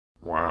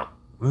Wow.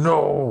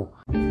 No.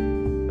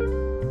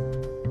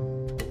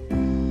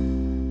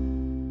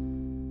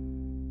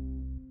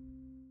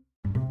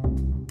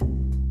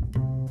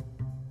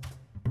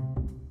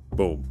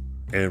 Boom.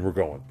 And we're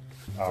going.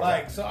 All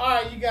right,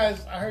 you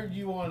guys, I heard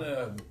you want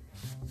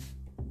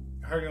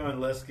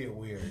Let's Get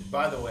Weird.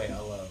 By the way, I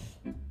love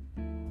it.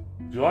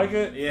 Do you like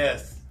it?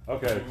 Yes.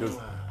 Okay, because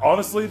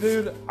honestly,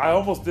 dude, I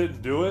almost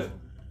didn't do it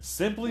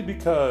simply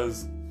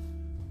because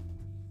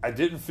I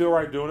didn't feel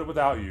right doing it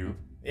without you.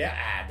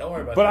 Yeah, don't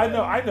worry about But that.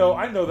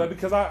 I know that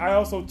because I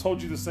also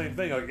told you the same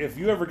thing. Like, if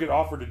you ever get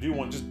offered to do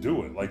one, just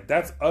do it. Like,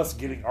 that's us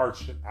getting our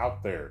shit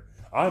out there.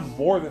 I'm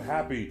more than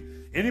happy.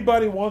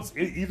 Anybody wants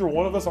either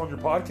one of us on your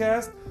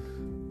podcast,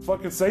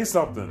 fucking say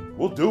something.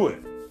 We'll do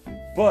it.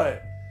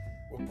 But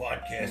We're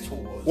podcast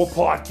whores. we'll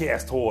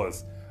podcast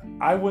whores.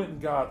 I went and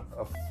got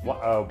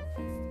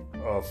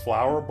a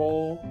flower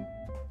bowl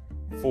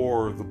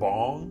for the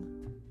bong,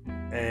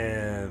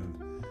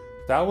 and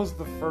that was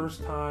the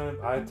first time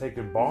I had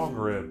taken bong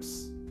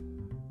rips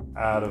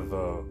out of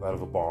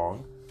a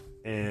bong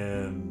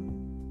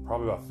in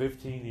probably about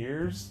 15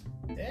 years.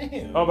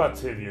 Damn. Oh, about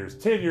 10 years.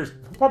 10 years.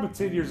 Probably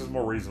 10 years is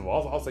more reasonable.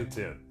 I'll say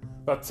 10.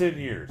 About 10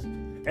 years.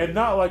 And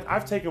not like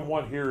I've taken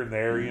one here and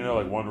there,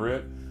 like one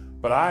rip,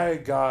 but I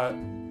got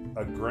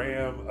a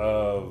gram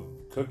of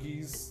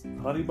cookies,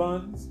 honey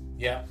buns.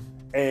 Yeah.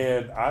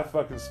 And I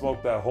fucking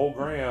smoked that whole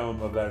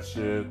gram of that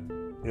shit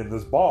in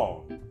this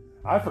bong.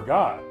 I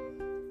forgot.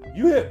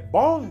 You hit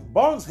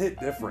bongs hit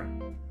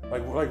different.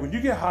 Like when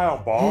you get high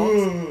on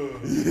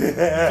bongs.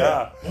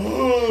 Yeah.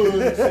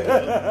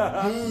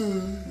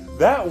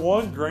 That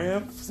 1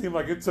 gram seemed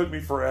like it took me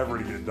forever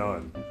to get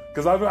done.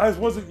 Because I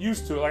wasn't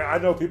used to it. Like, I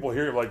know people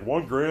hear like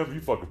 1 gram, you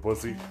fucking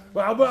pussy.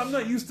 But I'm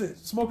not used to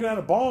smoking out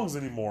of bongs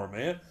anymore,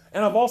 man.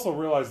 And I've also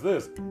realized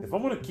this. If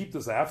I'm going to keep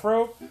this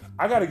afro,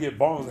 I got to get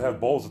bongs that have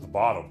bowls at the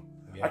bottom.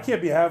 Yeah. I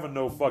can't be having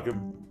no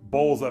fucking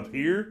bowls up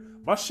here.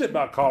 My shit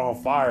about caught on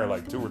fire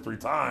like 2 or 3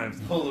 times.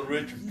 Full of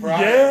Richard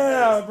Pryor.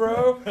 Yeah,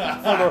 bro.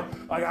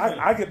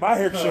 I get my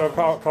hair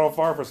caught on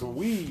fire for some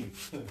weed.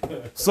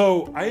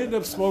 So I ended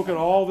up smoking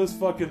all this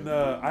fucking.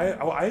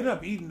 I ended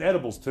up eating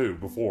edibles too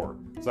before.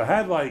 So I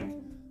had like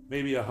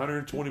maybe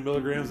 120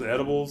 milligrams of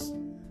edibles,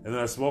 and then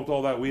I smoked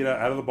all that weed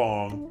out of the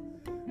bong.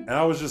 And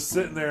I was just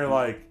sitting there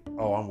like,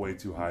 oh, I'm way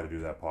too high to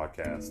do that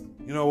podcast.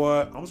 You know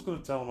what? I'm just going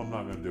to tell him I'm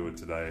not going to do it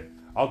today.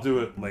 I'll do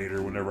it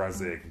later whenever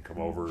Isaiah can come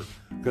over.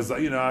 Because,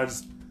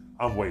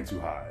 I'm way too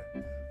high.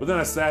 But then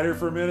I sat here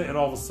for a minute and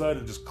all of a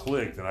sudden it just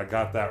clicked. And I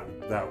got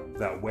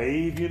that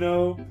wave,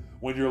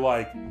 when you're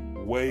like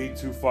way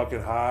too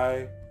fucking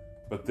high.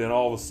 But then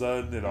all of a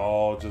sudden it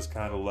all just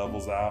kind of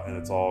levels out and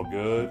it's all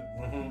good.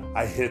 Mm-hmm.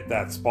 I hit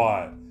that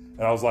spot.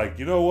 And I was like,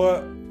 you know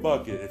what?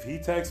 Fuck it. If he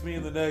texts me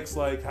in the next,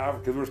 however,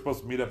 because we were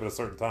supposed to meet up at a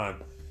certain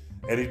time.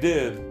 And he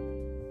did.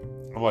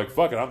 I'm like,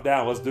 fuck it. I'm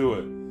down. Let's do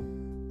it.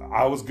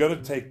 I was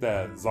gonna take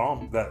that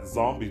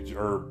zombie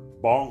or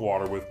bong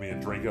water with me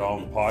and drink it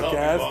on the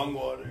podcast. Bong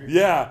water.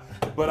 Yeah,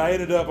 but I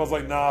was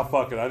like, nah,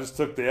 fuck it. I just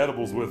took the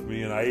edibles with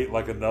me and I ate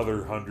like another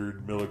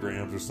 100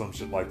 milligrams or some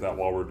shit like that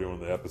while we were doing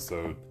the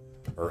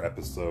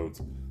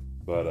episodes.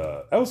 But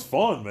that was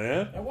fun,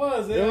 man. It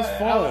was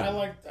fun.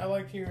 I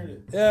liked hearing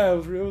it. Yeah,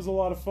 it was a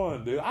lot of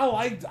fun, dude.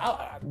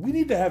 We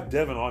need to have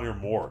Devin on here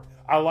more.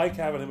 I like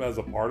having him as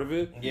a part of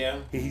it. Yeah.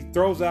 He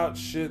throws out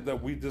shit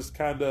that we just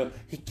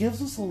he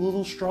gives us a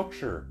little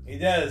structure. He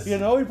does. He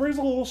brings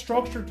a little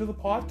structure to the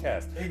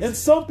podcast. And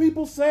some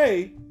people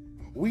say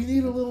we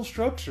need a little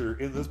structure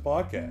in this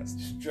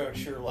podcast.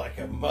 Structure like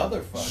a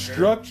motherfucker.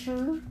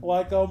 Structure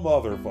like a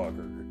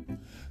motherfucker.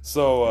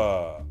 So,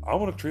 I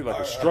want to treat it like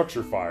a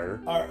structure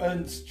fire. Our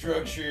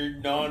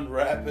unstructured,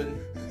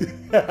 non-rapping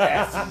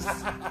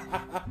asses.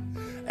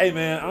 Hey,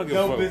 man, I don't give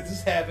a fuck. No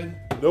business having.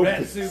 No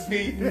rat soup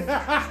eating.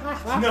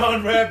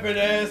 Non-rapping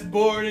ass,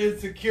 bored,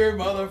 insecure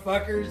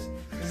motherfuckers.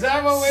 Is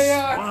that what we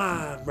are?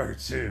 Swine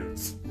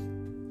merchants.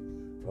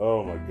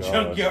 Oh, my God.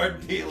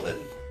 Junkyard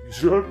dealing.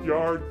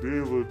 Junkyard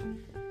dealing.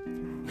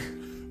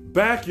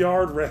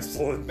 Backyard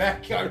wrestling.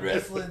 Backyard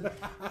wrestling.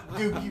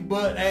 Dookie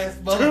butt ass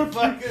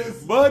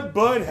motherfuckers. Mud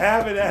butt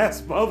having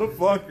ass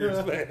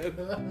motherfuckers, man.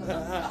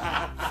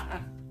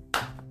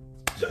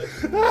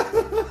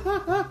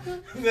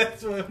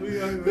 That's what we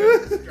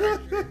are.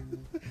 Structure.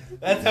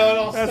 That's how it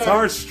all starts. That's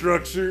our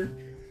structure.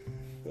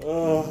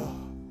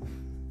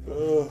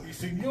 You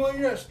see, you're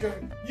not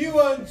structured. You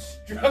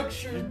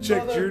unstructured. You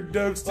checked your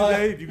ducks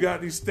today? You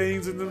got any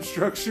stains in them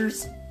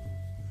structures?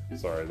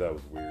 Sorry, that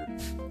was weird.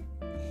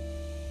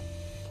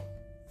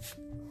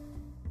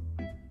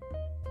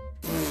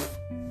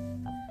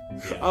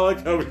 I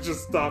like how it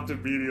just stopped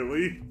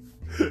immediately.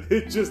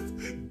 It just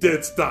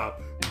dead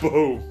stop.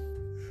 Boom.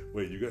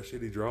 Wait, you got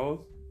shitty draws?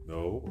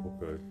 No?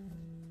 Okay.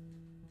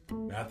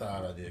 I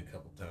thought I did a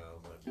couple times,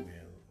 but man.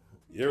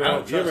 I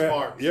don't trust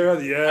farts. I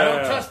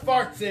don't trust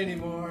farts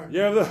anymore.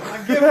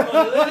 I give them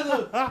a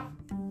little.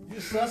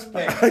 You're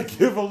suspect. I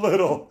give a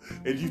little,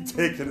 and you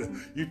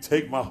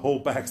take my whole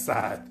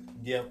backside.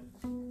 Yep.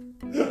 I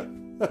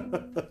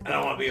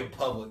don't want to be in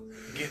public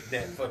getting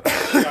that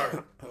fucking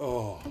shart.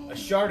 Oh. A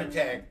shart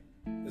attack.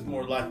 is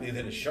more likely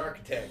than a shark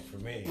attack for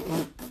me.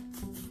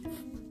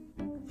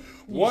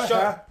 What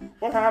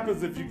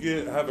happens if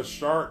you have a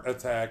shark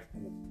attack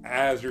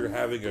as you're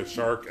having a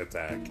shark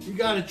attack? You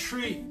gotta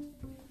treat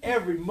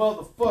every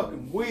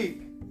motherfucking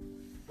week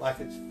like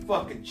it's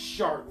fucking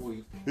Shark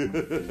Week.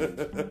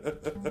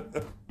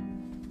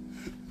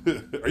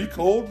 Are you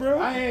cold, bro?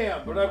 I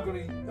am, but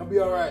I'll be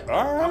all right.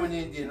 All right. I'm an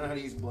Indian. I know how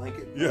to use a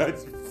blanket. Yeah.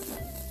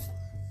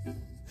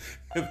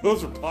 And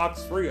those are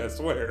pox free, I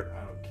swear.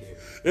 I don't care.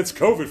 It's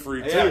COVID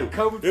free too. Yeah,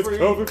 COVID free. It's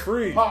COVID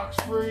free. Pox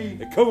free.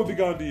 And COVID be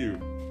gone to you.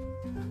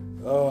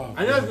 Oh,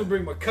 I know I was gonna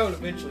bring my coat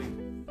eventually.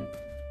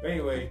 But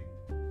anyway,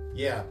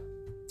 yeah.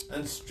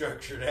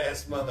 Unstructured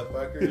ass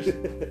motherfuckers.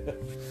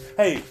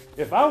 Hey,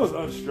 if I was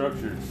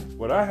unstructured,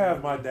 would I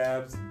have my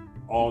dabs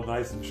all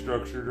nice and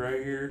structured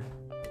right here?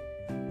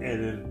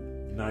 And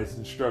then nice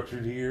and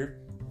structured here?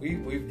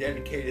 We've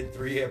dedicated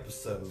 3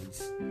 episodes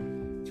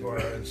to our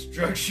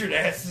unstructured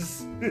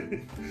asses.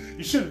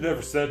 You should have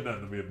never said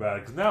nothing to me about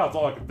it, because now it's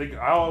all I can think of.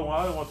 I don't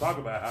want to talk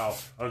about how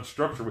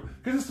unstructured,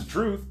 because it's the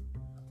truth.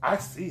 I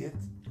see it.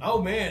 Oh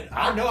man,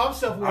 I know I'm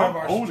self-aware of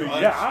our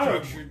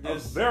unstructuredness. I'm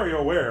very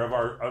aware of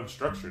our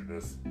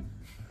unstructuredness.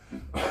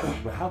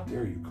 But how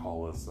dare you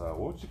call us, what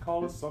would you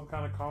call us? Some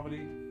kind of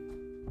comedy?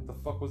 What the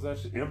fuck was that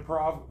shit?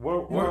 Improv?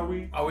 What are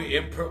we?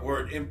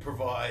 We're an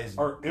improvised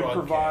Or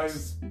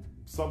improvised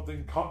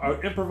something,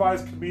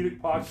 improvised comedic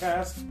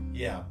podcast?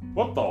 Yeah.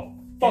 What the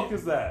fuck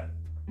is that?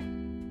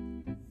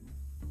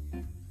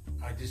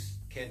 I just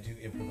can't do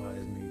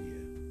improvised media.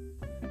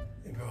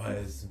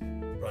 Improvised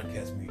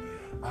broadcast media.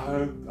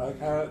 I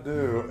can't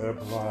do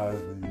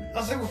improvised media. I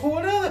was like, well,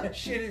 what other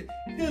shit?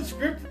 You doing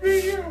scripted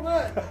media or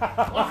what? Well,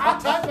 I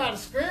type out a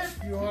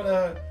script. You want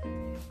to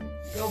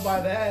go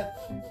by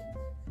that?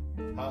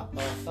 Ha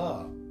ha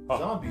ha.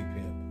 Zombie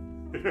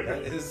pimp.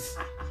 That is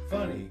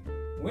funny.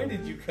 When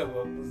did you come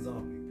up with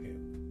zombie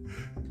pimp?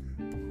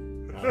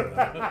 I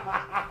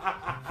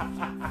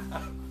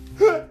don't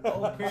know.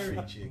 Old Perry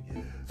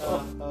chicken.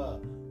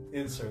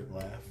 Insert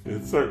laugh.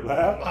 Insert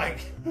laugh? Like,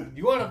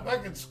 you want a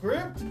fucking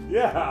script?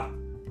 Yeah.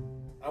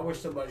 I wish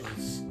somebody would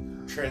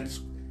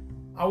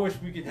I wish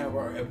we could have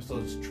our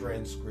episodes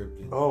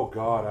transcripted. Oh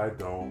God, I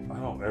don't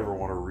ever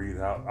want to read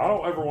how. I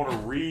don't ever want to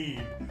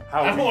read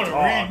how. I don't want to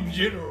read in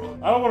general.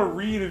 I don't want to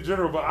read in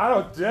general, but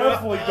I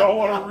definitely don't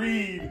want to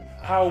read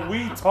how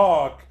we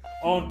talk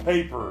on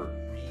paper.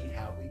 Read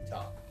how we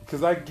talk.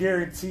 Because I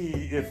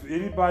guarantee, if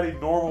anybody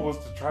normal was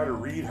to try to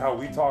read how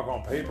we talk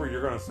on paper,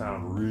 you're gonna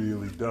sound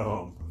really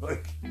dumb.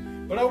 Like,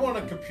 but I want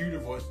a computer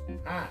voice.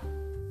 Hi,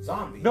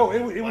 zombie. no,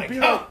 it would be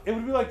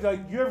like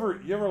you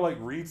ever like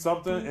read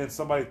something and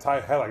somebody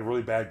had like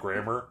really bad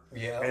grammar,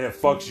 yeah, and it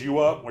fucks you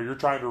up when you're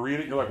trying to read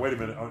it. You're like, wait a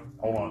minute,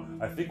 hold on.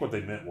 I think what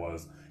they meant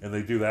was, and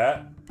they do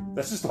that.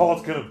 That's just all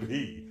it's gonna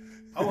be.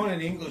 I want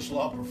an English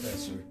law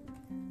professor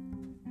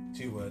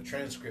to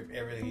transcript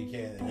everything he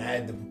can and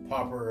add the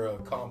proper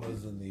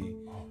commas and the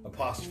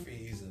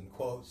apostrophes and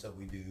quotes that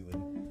we do,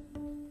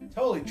 and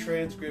totally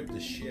transcript the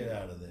shit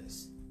out of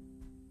this.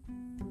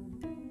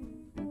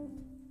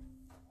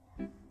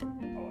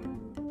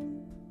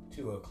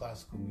 To a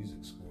classical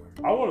music score.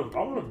 I want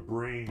to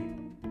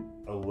bring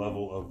a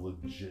level of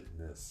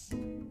legitness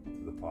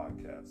to the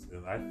podcast,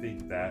 and I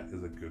think that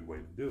is a good way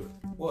to do it.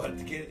 What,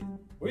 to get it?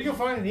 Where are you gonna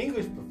find an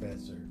English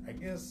professor? I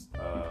guess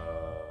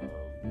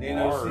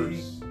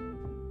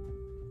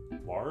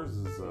Lars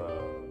is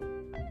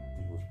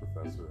English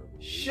professor, I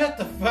believe. Shut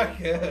the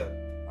fuck up.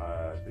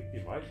 I think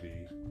he might be.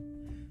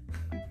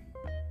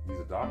 He's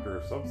a doctor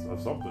of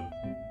something.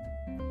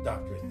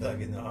 Doctor of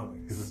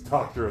Thugonomics. He's a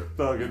doctor of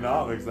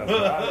Thugonomics. That's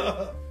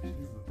right. He's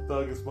the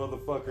thuggest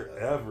motherfucker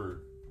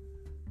ever.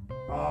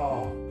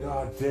 Oh,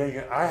 God dang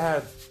it.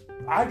 I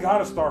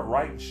gotta start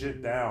writing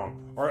shit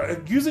down.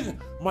 Or using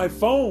my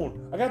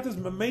phone. I got this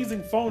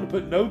amazing phone to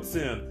put notes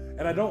in.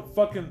 And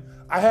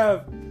I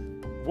have,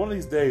 one of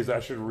these days I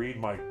should read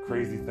my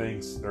crazy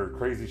things, or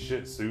crazy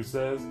shit Sue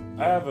says.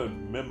 I have a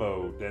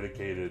memo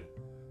dedicated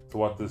to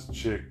what this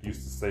chick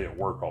used to say at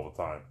work all the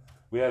time.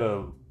 We had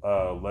a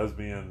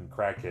lesbian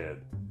crackhead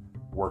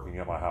working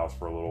at my house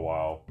for a little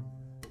while,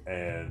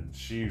 and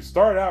she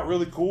started out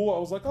really cool. I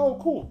was like, "Oh,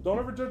 cool! Don't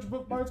ever judge a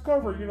book by its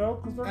cover," you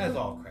know, because as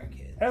all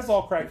crackheads, as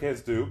all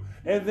crackheads do.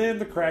 And then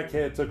the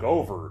crackhead took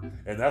over,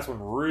 and that's when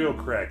real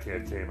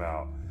crackhead came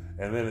out.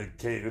 And then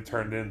it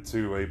turned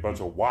into a bunch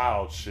of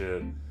wild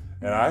shit.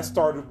 And I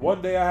started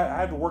one day. I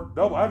had to work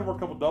double. I had to work a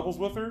couple doubles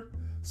with her.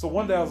 So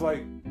one day I was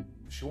like,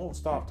 "She won't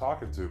stop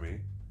talking to me.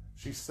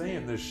 She's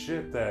saying this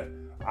shit that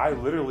I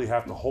literally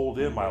have to hold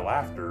in my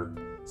laughter,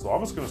 so I'm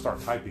just going to start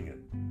typing it."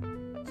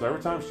 So every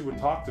time she would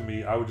talk to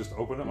me, I would just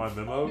open up my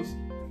memos,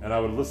 and I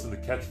would listen to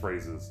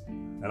catchphrases,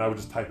 and I would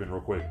just type in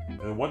real quick.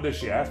 And one day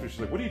she asked me,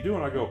 she's like, "What are you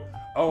doing?" I go,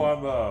 "Oh,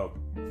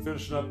 I'm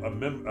finishing up a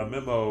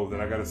memo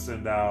that I got to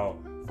send out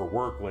for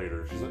work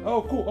later." She's like,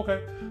 "Oh, cool,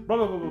 okay, blah,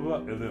 blah, blah, blah, blah."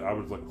 And then I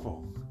was like,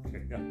 "Oh,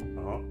 okay, yeah,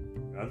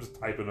 I'm just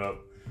typing up.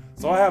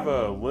 So I have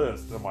a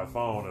list on my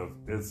phone of,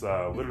 it's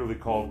literally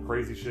called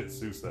Crazy Shit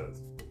Sue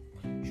Says.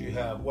 She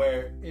have,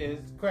 where is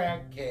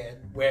crackhead?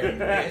 Where is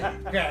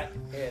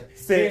crackhead?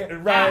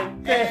 Sitting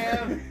right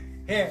there.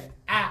 Here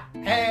I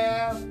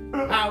am.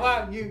 How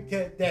are you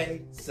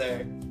today,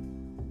 sir?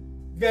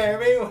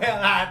 Very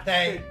well, I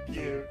thank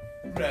you.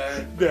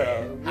 Run,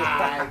 No.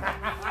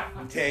 I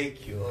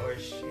take your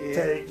shit.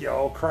 Take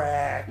your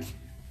crack.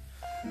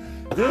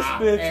 This I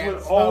bitch am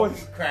would always.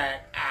 smoking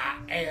crack.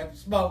 I am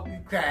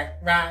smoking crack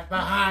right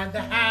behind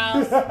the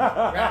house.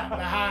 Right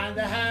behind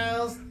the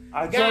house.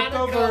 I Got jumped a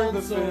over cold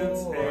the fence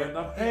sore. and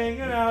I'm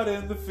hanging out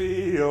in the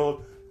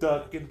field,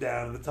 ducking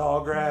down in the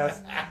tall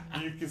grass.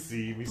 You can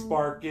see me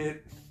spark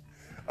it.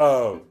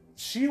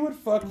 She would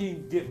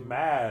fucking get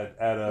mad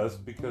at us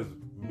because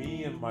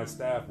me and my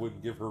staff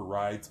wouldn't give her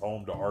rides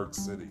home to Arc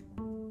City.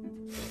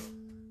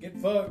 Get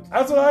fucked.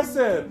 That's what I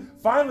said.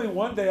 Finally,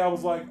 one day I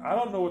was like, I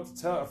don't know what to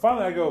tell her.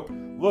 Finally, I go,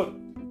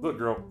 look,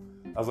 girl.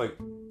 I was like,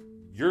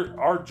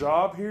 our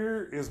job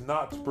here is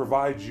not to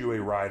provide you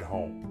a ride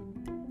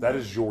home. That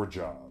is your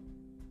job.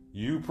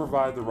 You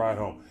provide the ride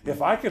home.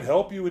 If I can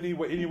help you in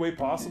any way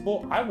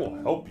possible, I will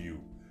help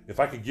you. If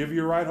I can give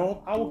you a ride home,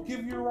 I will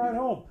give you a ride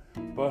home.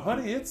 But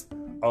honey, it's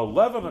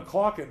 11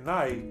 o'clock at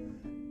night.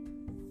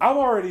 I'm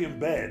already in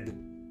bed,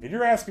 and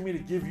you're asking me to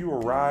give you a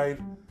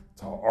ride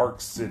to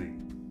Arc City.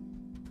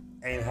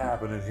 Ain't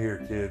happening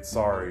here, kid.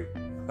 Sorry. I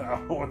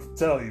don't know what to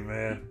tell you,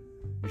 man.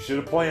 You should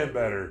have planned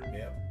better.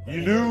 Yep.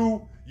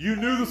 You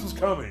knew this was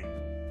coming.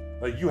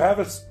 Like, you have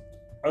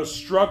a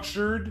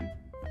structured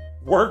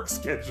work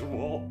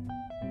schedule.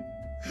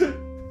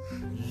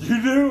 You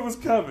knew it was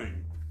coming.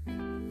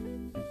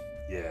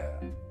 Yeah.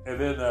 And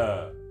then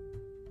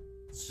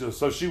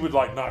so she would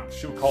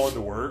she would call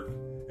into work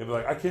and be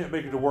like, I can't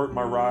make it to work,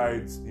 my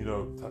ride's,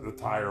 the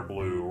tire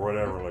blew or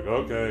whatever. Like,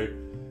 okay.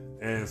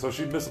 And so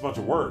she'd miss a bunch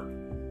of work.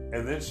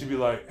 And then she'd be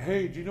like,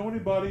 hey, do you know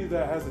anybody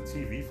that has a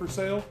TV for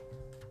sale?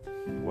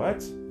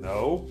 What?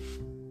 No.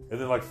 And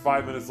then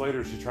 5 minutes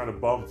later, she's trying to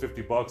bum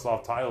 $50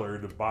 off Tyler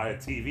to buy a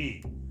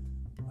TV.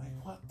 I'm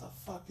like, what the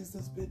fuck is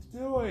this bitch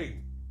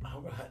doing?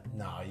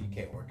 No, you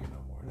can't work it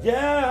no more.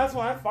 Yeah, that's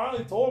why I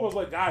finally told her. I was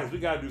like, guys, we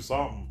got to do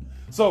something.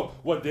 So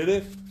what did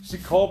it? She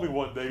called me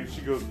one day and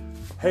she goes,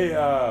 hey,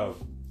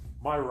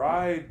 my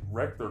ride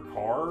wrecked their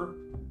car.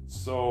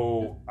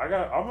 So I'm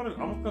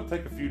gonna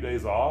take a few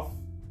days off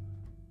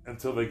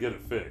until they get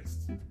it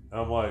fixed. And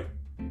I'm like,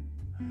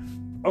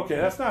 okay,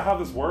 that's not how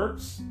this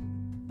works,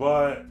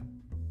 but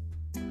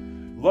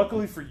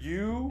luckily for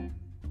you,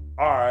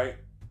 all right,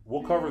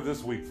 we'll cover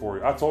this week for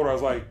you. I told her, I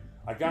was like,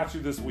 I got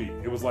you this week.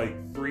 It was 3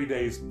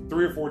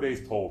 or 4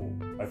 days total,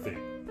 I think.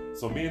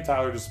 So me and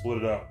Tyler just split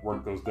it up,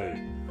 worked those days.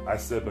 I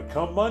said, but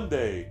come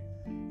Monday,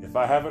 if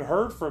I haven't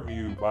heard from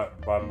you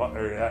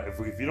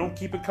if you don't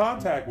keep in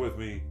contact with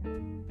me,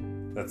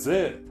 that's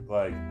it.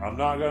 I'm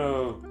done.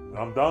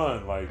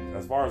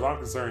 As far as I'm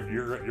concerned,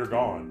 you're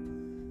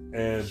gone.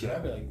 And shit,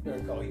 I'd be like, you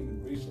better call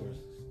Human Resources.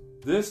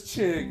 This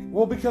chick,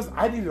 well, because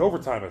I needed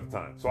overtime at the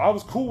time, so I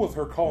was cool with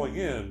her calling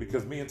in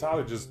because me and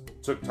Tyler just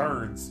took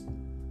turns,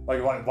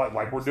 like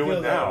we're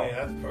doing now. Man,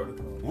 that's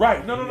protocol.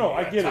 Right? No,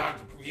 I get it.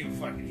 You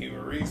fucking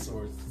Human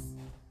Resources.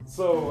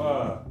 So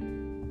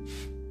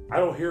I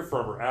don't hear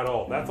from her at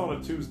all. That's on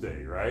a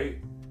Tuesday,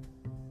 right?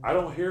 I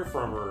don't hear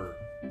from her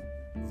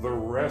the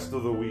rest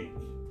of the week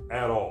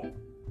at all.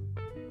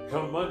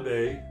 Come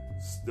Monday,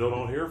 still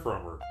don't hear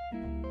from her.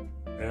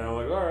 And I'm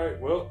like, all right,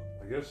 well,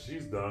 I guess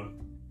she's done.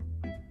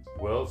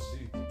 Well,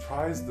 she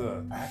tries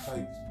to act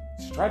like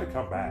she tried to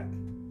come back.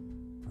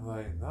 I'm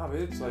like, nah,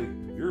 bitch,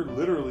 you're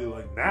literally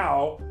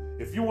now,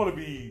 if you want to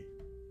be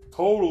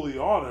totally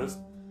honest,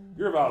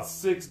 you're about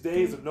 6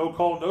 days of no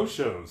call, no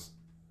shows.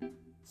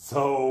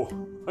 So,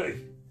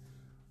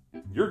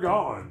 you're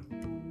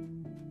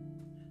gone.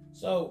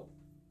 So,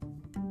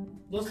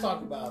 let's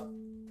talk about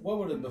what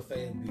would a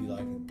buffet be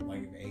like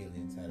if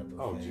aliens had a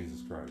buffet. Oh,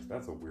 Jesus Christ.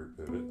 That's a weird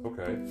pivot.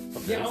 Okay,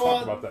 Yeah, let's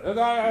talk about that.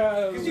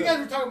 Because you guys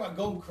were talking about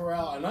Golden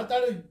Corral, and I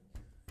thought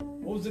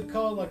what was it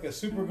called? Like a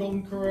super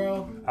Golden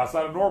Corral?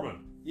 Outside of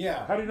Norman.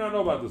 Yeah. How do you not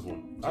know about this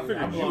one? I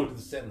belong to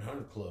the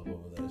 700 Club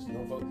over there.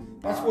 So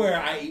that's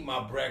where I eat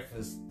my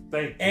breakfast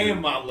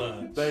and my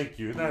lunch. Thank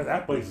you.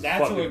 That place is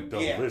fucking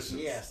delicious.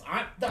 Yes.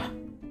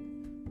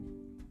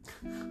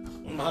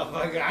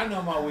 Motherfucker, I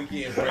know my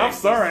weekend breakfast. I'm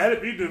sorry, I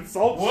didn't mean to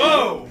insult you.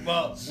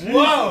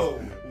 Whoa!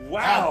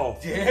 Wow. How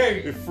dare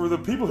you? For the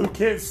people who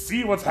can't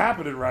see what's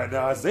happening right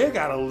now, Isaiah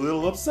got a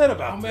little upset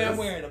about this. I'm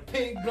wearing a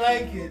pink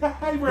blanket.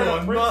 I'm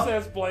wearing a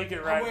princess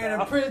blanket right now. I'm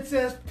wearing a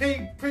princess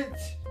pink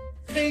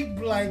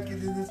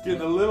blanket in this.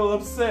 Getting a little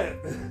upset.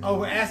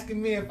 Oh,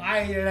 asking me if I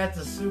ate it at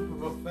the super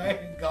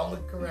buffet in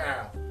Golden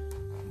Corral.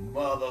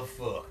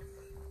 Motherfucker.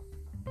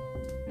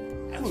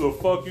 Who the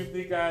fuck you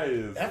think I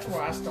is? That's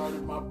where I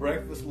started my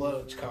breakfast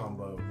lunch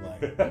combo.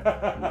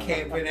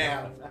 Camping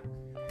out.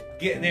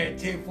 Getting there at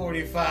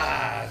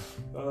 10:45.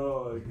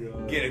 Oh my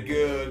god. Get a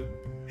good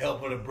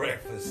helping of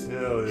breakfast.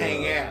 Hell yeah.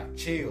 Hang out.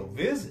 Chill.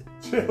 Visit.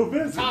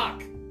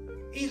 Talk.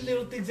 Eat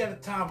little things at a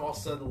time. All of a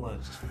sudden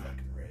lunch is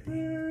fucking ready.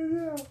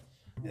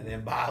 Yeah. And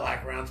then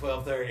by around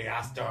 12:30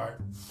 I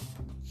start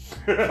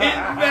getting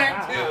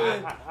back to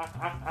it.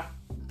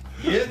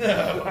 You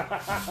know.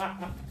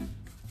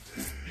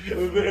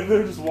 And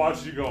they're just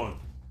watching you going,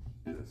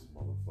 this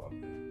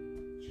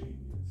motherfucker,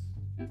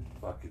 genius.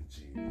 Fucking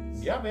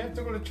genius. Yeah, man, if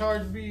they're going to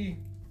charge me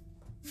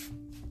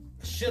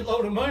a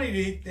shitload of money to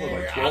eat there,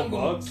 What, like I'm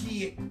going $12? to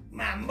get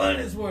my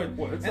money's worth.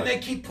 What, it's and like- they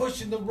keep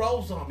pushing the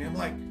rolls on me. I'm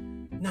like,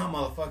 no,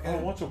 motherfucker. I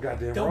don't want your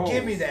goddamn Don't rolls.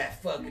 give me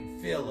that fucking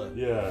filler.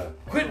 Yeah.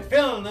 Quit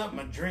filling up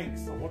my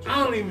drinks. want your I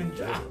don't fucking even.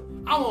 filler.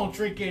 I won't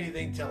drink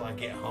anything till I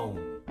get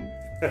home.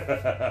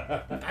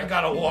 I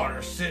got a water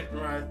sitting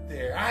right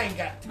there. I ain't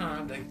got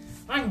time to.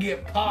 I can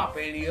get pop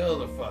any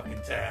other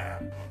fucking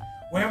time.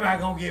 Where am I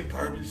gonna get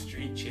Bourbon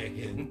Street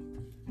chicken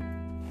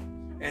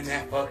and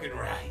that fucking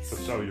rice? To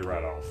show you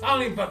right off. I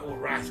don't even fuck with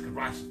rice because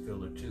rice is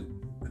filler too.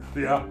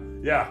 Yeah.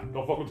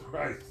 Don't fuck with the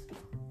rice.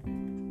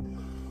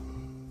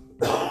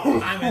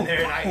 I'm in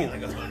there and I eat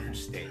like 100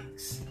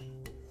 steaks.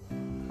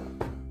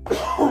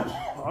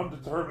 I'm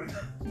determined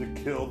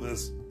to kill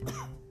this.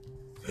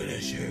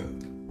 Finish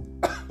him.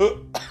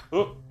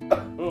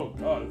 Oh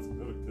God, it's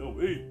gonna kill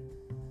me.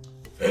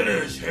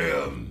 Finish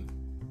him.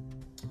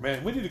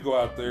 Man, we need to go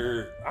out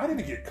there. I need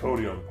to get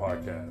Cody on the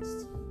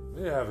podcast.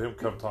 We need to have him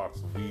come talk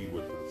some weed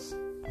with us.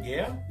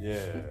 Yeah?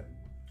 Yeah.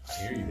 I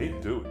hear you.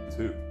 He'd do it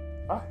too.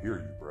 I hear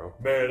you, bro.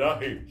 Man, I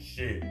hear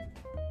shit.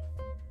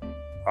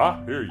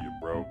 I hear you,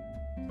 bro.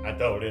 I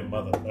told them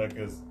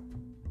motherfuckers,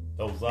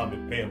 those zombie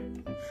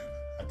pimp.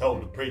 I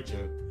told the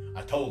preacher,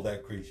 I told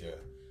that creature,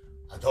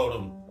 I told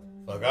him,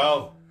 fuck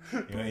off.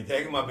 You ain't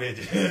taking my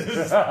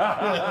bitches.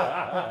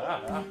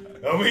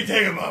 Don't be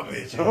taking my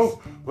bitches.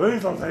 No,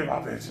 please don't take my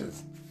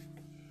bitches.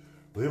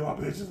 Leave my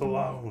bitches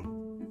alone.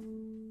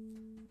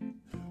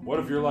 What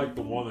if you're like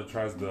the one that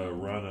tries to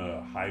run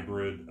a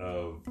hybrid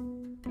of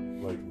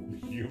like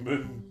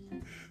human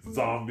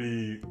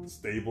zombie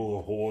stable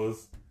of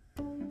whores?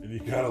 And you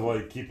gotta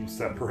like keep them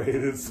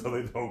separated so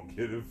they don't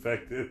get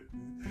infected.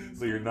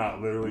 So you're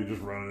not literally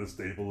just running a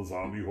stable of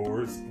zombie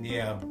whores.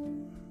 Yeah.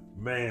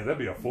 Man, that'd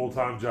be a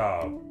full-time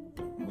job.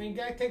 I mean, you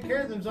gotta take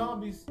care of them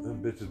zombies.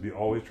 Them bitches be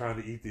always trying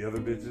to eat the other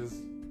bitches.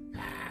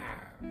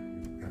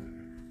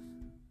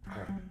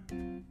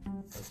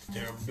 That's the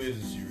terrible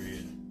business you're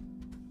in.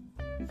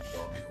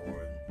 Zombie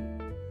horde.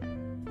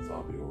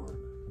 Zombie horde.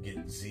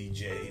 Getting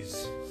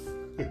ZJs.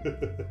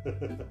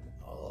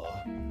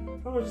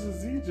 How much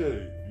is a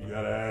ZJ? You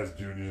gotta ask,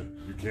 Junior.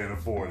 You can't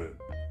afford it.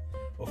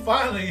 Well,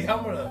 finally,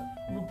 I'm gonna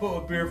put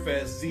a Beer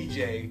Fest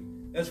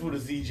ZJ. That's what a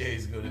ZJ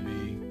is gonna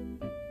be.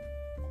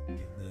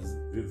 Getting this.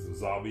 Get some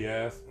zombie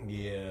ass.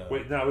 Yeah.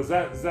 Wait, now is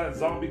that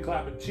zombie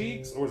clapping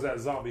cheeks or is that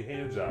zombie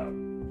hand job?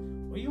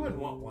 Well, you wouldn't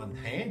want one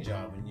hand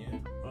job in you.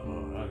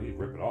 He'd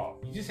rip it off.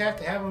 You just have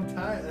to have them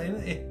tied.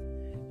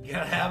 You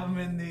gotta have them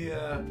in the.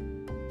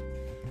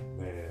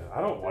 Man,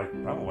 I don't like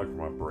where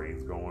my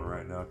brain's going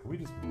right now. Can we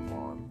just move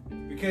on?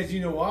 Because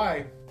you know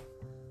why?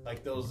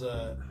 Like those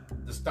the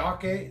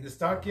stockades.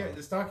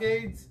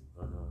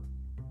 Uh-huh.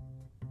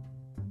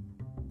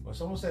 When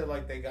someone said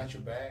like they got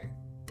your back,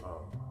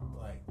 Oh,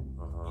 like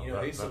uh-huh. you know,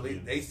 That- they used to that leave.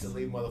 means- They used to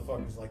leave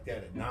motherfuckers like that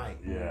at night,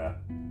 Yeah,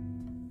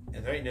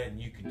 and there ain't nothing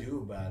you could do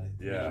about it.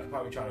 Yeah. You could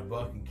probably try to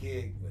buck and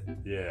kick, but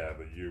yeah,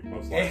 but you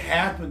most it likely.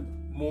 happened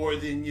more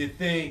than you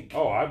think.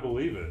 Oh, I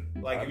believe it.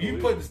 Like I if you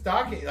believe put it. the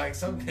stockade, like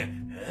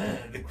something,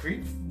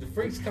 the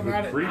freaks come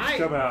out The at creeps night.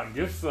 come out and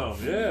get some.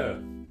 Yeah.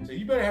 So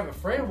you better have a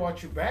friend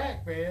watch your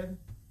back, man.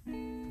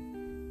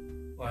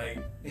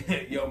 Like,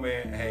 yo,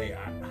 man, hey,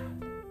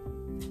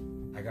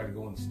 I gotta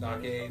go in the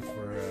stockades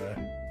for a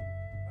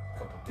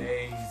couple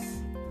days.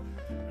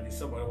 I need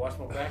somebody to watch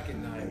my back at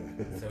night.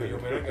 So, yo,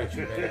 man, I got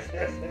your back.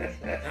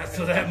 That's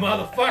what that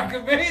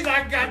motherfucker means.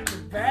 I got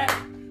your back.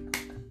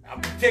 I'll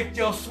protect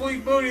your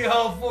sweet booty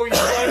hole for you,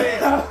 buddy.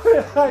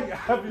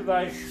 I'd be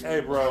like,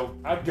 hey, bro,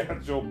 I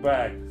got your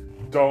back.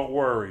 Don't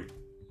worry.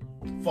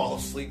 Fall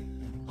asleep.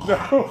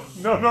 No.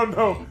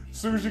 As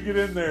soon as you get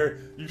in there,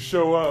 you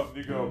show up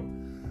and you go,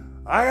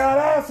 I got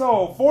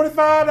asshole,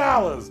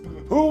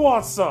 $45. Who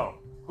wants some?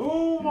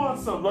 Who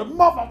wants some? Like,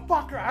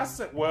 motherfucker. I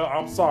said, well,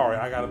 I'm sorry.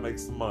 I got to make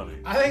some money.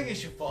 I think you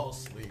should fall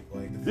asleep.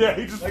 Like, Yeah,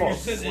 he just like you're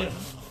falls sitting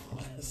asleep.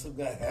 there. Some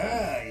guy,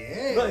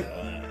 yeah. Like,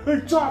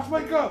 hey, Josh,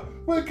 wake up.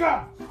 Wake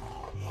up.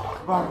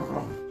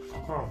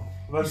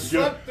 Let's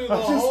slept through the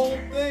whole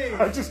thing.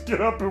 I just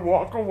get up and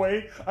walk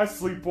away. I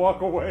sleepwalk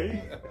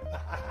away.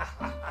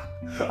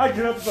 I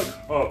get up and like,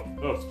 oh,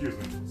 excuse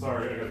me.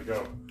 Sorry, I gotta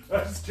go. I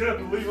just get up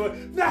and leave. Like,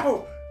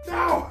 no.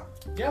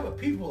 Yeah, but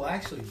people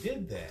actually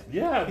did that.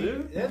 Yeah,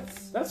 dude.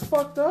 That's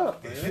fucked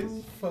up, man.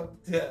 it's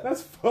fucked up.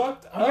 That's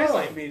fucked I mean, it's up.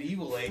 like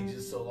medieval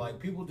ages, so like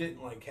people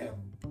didn't like have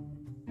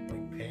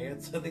like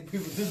pants. I think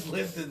people just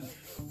lived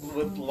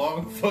with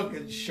long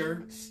fucking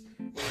shirts,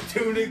 with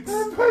tunics,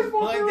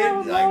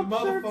 like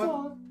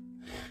motherfucker.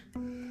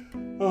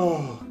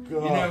 Oh god.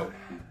 You know,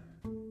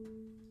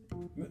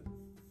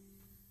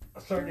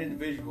 a certain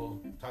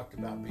individual talked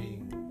about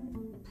being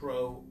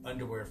pro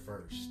underwear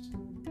first.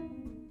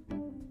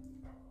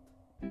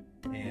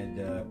 And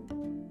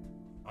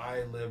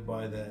I live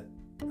by that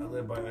I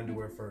live by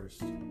underwear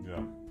first. Yeah.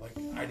 Like,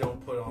 I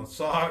don't put on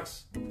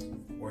socks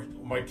or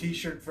my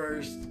t-shirt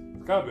first.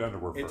 It's gotta be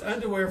underwear first. It's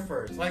underwear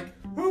first. Like,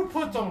 who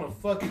puts on a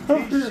fucking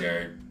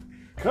t-shirt?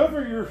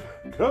 Cover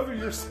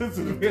your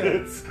sensitive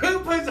bits. Who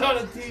puts on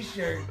a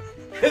t-shirt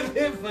and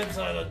then puts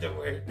on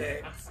underwear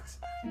next?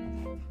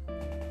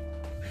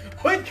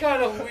 What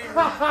kind of weird?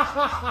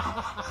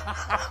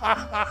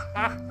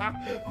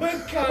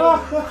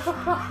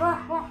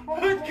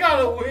 What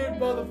kind of weird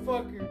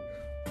motherfucker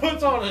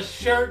puts on a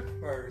shirt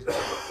first?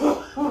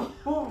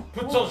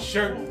 Puts on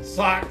shirt and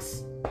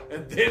socks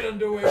and then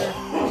underwear.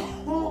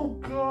 Oh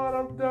God,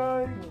 I'm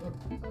dying.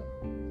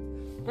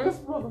 This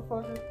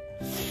motherfucker.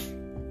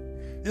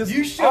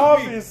 You should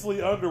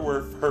obviously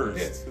underwear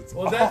first. Yeah. It's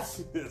Well, that's-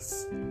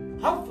 obvious.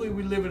 Hopefully,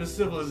 we live in a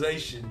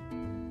civilization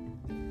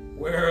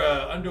where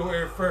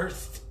underwear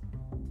first.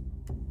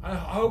 I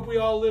hope we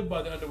all live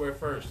by the underwear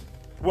first.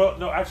 Well,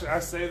 no, actually, I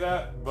say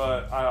that,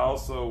 but I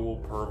also will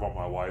perv on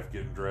my wife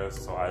getting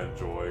dressed, so I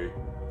enjoy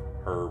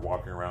her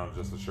walking around in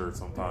just a shirt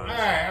sometimes. All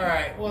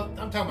right. Well,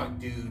 I'm talking about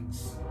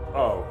dudes.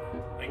 Oh,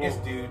 I guess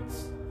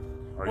dudes.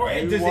 are Or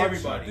you does watching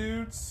everybody?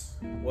 dudes?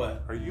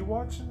 What? Are you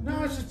watching?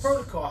 No, it's just dudes?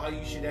 protocol how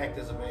you should act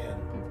as a man.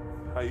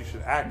 How you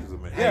should act as a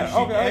man. How Yeah, you should,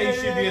 okay. how yeah, you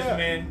should yeah, be yeah. as a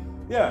man.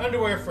 Yeah.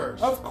 Underwear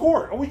first. Of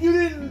course. Well, you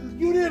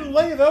didn't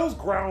lay those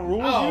ground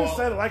rules. Oh. You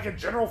said it like in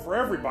general for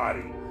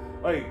everybody.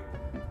 Like,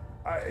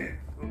 All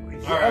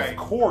right. of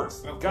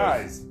course, Of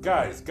guys. Of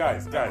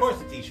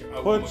course, a t-shirt.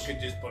 Oh, Put- we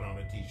could just put on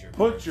a t-shirt.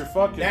 Put your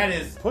fucking. That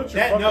is. Put your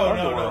that, fucking no.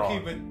 underwear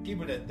on.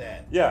 Keep it at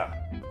that. Yeah.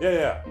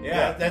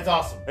 Yeah, that's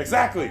awesome.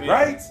 Exactly. Yeah.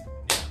 Right.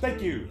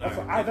 Thank you. That's All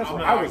where right. I, that's I'm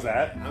where not I was at.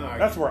 arguing. I'm not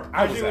That's where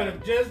I was you would at.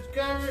 have just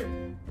covered.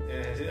 All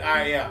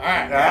right. Yeah. All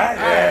right. All right,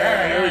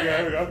 All there we right. go.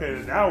 Here we go.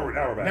 Okay, now we're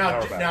back. Now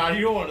we're back. Now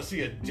you don't want to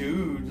see a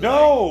dude.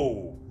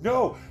 No.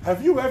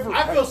 Have you ever?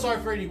 I feel sorry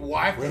for any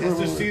wife that has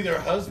to Wait. see their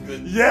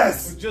husband.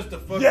 Yes. With just a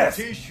fucking Yes.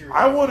 t-shirt.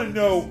 I want to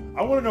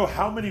know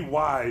how many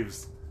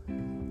wives.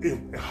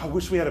 I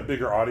wish we had a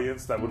bigger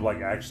audience that would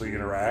like actually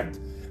interact.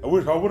 I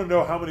want to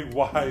know how many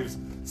wives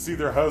see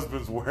their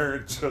husbands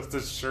wearing just a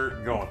shirt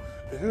and going,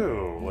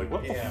 "Ew, like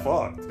what the Yeah.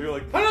 fuck?" Dude,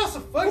 like Put on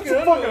some fucking put some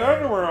underwear. fucking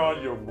underwear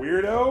on, you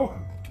weirdo.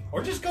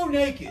 Or just go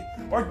naked.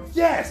 Or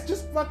yes,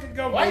 just fucking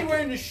go. Why are you naked.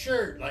 wearing this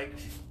shirt? Like,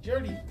 you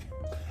already.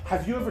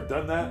 Have you ever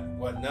done that?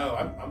 What? No,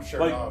 I'm sure.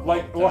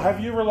 Well,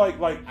 have you ever like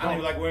I don't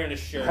even like wearing a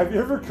shirt. have you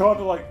ever gone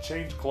to like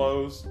change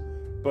clothes,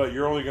 but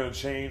you're only gonna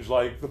change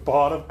like the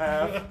bottom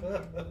half?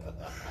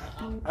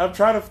 I'm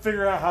trying to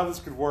figure out how this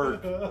could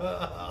work,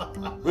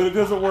 but it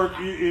doesn't work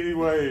any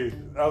way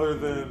other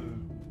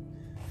than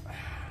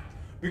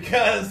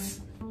Because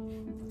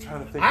I'm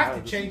trying to think. I how have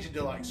to this- change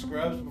into like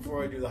scrubs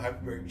before I do the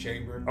hyperbaric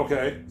chamber.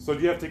 Okay, so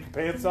do you have to take your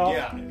pants off?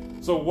 Yeah.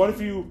 So what if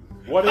you?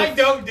 What I if?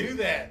 don't do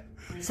that.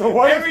 So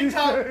what Every if you,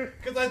 time,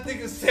 because I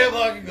think of Sam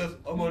Logan goes,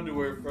 I'm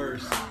underwear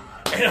first.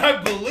 And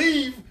I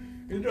believe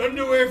in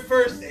underwear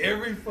first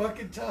every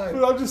fucking time.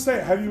 But I'm just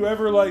saying, have you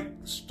ever like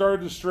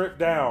started to strip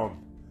down?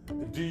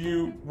 Do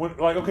you when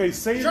like okay,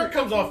 say Shirt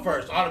comes off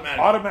first,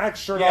 automatically. automatic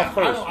shirt Yeah, off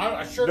first?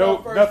 I shirt no,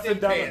 off first, nothing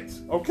then down.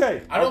 pants.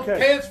 Okay, I don't okay.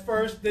 pants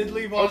first, then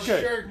leave on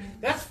Okay. shirt.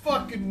 That's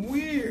fucking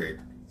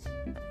weird.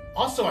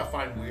 Also, I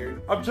find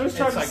weird. I'm just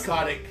and trying to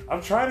psychotic.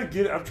 I'm trying to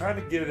get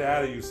it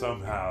out of you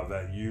somehow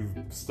that you've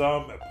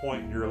some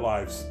point in your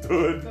life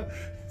stood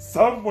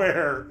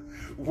somewhere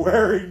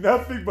wearing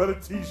nothing but a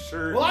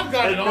t-shirt. Well, I've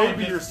got and it on.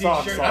 maybe Just your a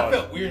socks t-shirt. on. I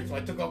felt weird, so I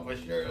took off my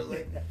shirt. I was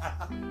like,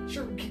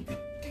 "Shirt,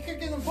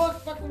 get in the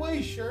fuck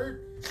away,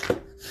 shirt."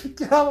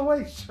 Get out of the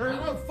way, I shirt.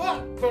 don't know,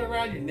 fuck. Put it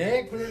around your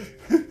neck. Put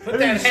And that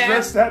then you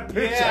hat. stretch that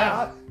bitch Yeah.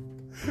 out.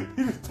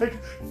 You just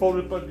fold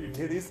it up under your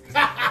titties.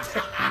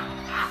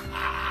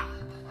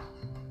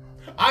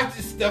 I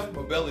just stuffed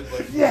my belly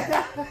button.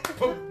 Yeah.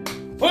 Put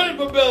it in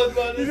my belly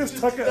button. You just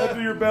tuck it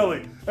under your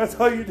belly. That's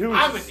all you do is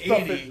I'm an stuff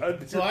it idiot,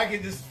 under so your... I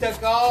can just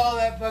stuck all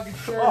that fucking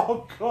shirt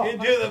Oh, God.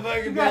 into the You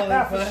fucking got belly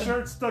half a button.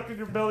 shirt stuck in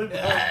your belly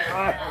button.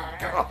 Oh,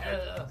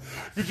 God.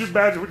 Could you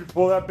imagine when you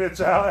pull that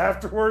bitch out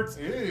afterwards?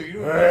 Ew, you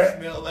don't want to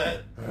smell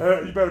that.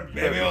 You better...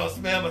 Maybe I'll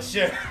smell my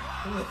shirt.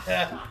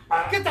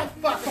 Get the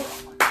fuck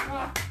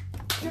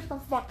Get the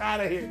fuck out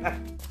of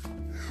here.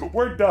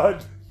 We're done.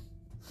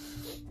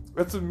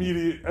 That's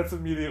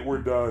immediate. We're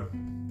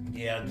done.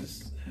 Yeah,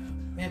 just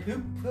man,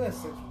 who has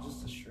sex with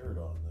just a shirt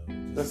on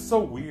though? That's so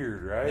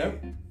weird, right?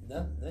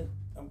 No,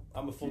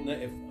 I'm a full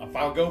naked. If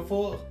I go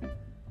full,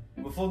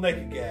 I'm a full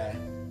naked guy.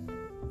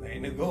 There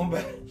ain't no going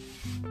back.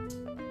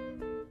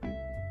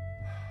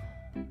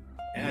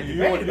 And I You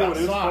know debated what about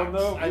is fun, socks.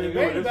 though? I You know what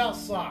debated is- about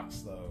socks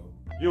though.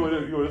 You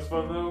know what is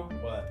fun though?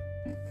 What?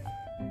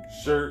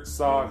 Shirt,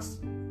 socks,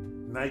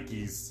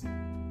 Nikes.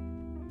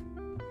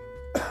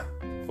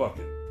 Fuck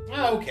it.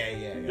 Oh,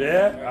 okay,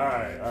 yeah.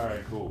 Yeah?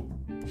 Alright, cool.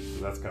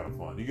 So that's kind of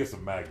fun. You get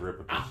some mad grip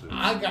with this shit.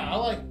 I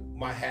like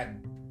my hat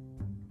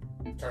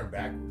turned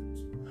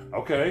backwards.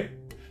 Okay.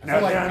 I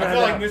feel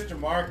like Mr.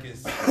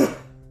 Marcus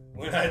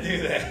when I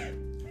do that.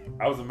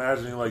 I was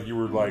imagining like you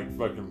were like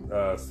fucking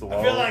Stallone.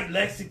 I feel like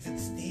Lexington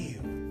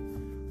Steel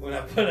when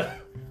I put a.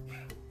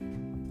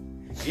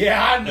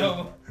 Yeah, I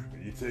know.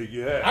 You take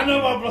your hat. I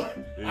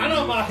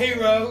know my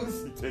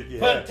heroes. You take your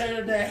But hat.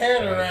 turn their head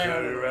Turn it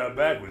around. around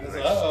backwards. That's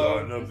Like uh-oh.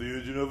 starting up the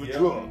engine of a Yep.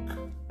 truck.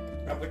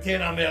 I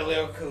pretend I'm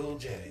LL Cool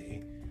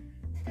J.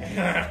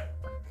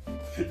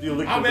 You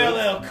lick I'm your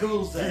lips. LL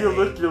Cool Do J. you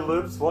lick your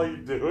lips while you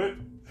do it?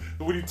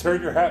 When you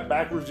turn your hat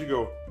backwards, you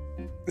go.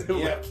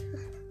 Yep.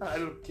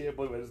 Can't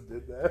believe I just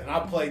did that. And I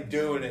play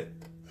doing it.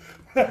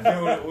 Doing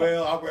it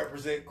well. I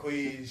represent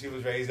Queen. She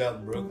was raised out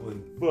in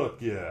Brooklyn.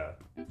 Fuck yeah.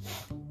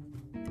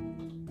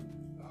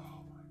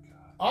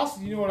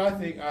 Also, you know what I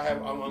think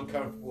I'm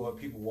uncomfortable with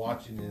people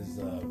watching is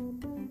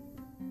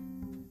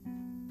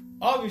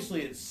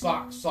obviously it's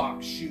sock, shoe.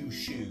 Sock,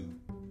 shoe.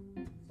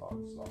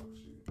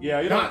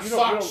 Yeah, you Not don't,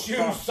 sock, shoe,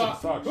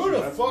 sock. sock, Who shoe.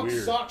 the That's fuck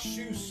weird. sock,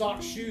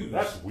 shoes?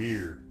 That's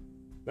weird.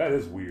 That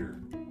is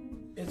weird.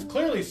 It's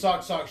clearly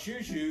sock,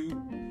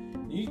 shoe.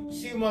 You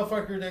see a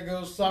motherfucker that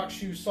goes sock,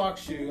 shoe.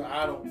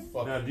 I don't Now,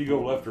 fucking. do you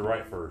go left or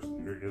right first?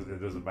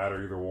 It doesn't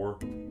matter either or.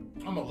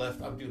 I'm a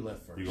left. I do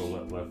left first. You go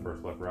left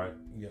first, left right.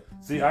 Yep.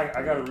 See,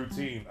 I got a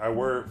routine. I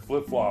wear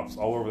flip flops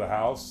all over the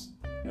house,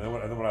 and then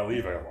when I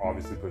leave, I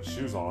obviously put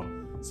shoes on.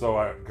 So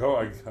I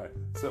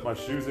set my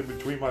shoes in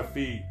between my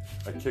feet.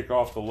 I kick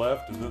off the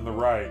left and then the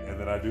right, and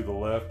then I do the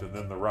left and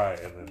then the right,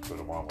 and then put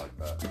them on like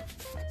that.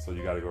 So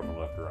you got to go from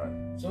left to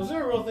right. So is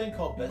there a real thing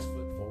called best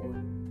foot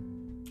forward?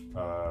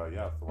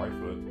 Yeah, it's the right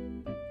foot.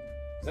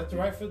 Is that the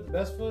right foot, the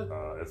best foot?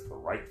 It's the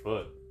right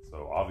foot.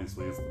 So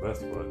obviously it's the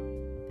best foot.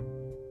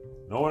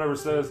 No one ever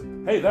says,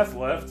 "Hey, that's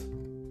left."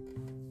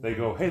 They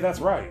go, "Hey, that's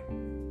right."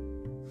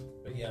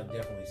 But yeah,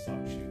 definitely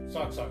sock, shoe.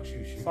 Sock,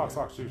 shoe.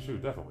 Sock, shoe,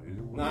 definitely.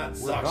 Not We're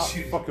sock, not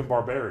shoe. fucking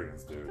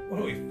barbarians, dude. What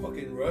are we,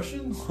 fucking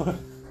Russians? We're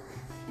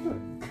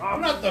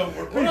not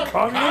communists?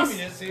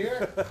 communists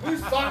here. Who's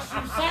sock,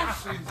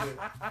 shoes?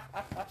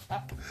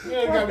 You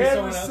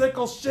know, What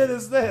sickle shit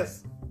is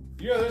this?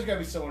 there's gotta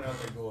be someone out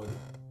there going,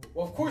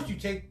 well, of course you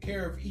take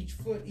care of each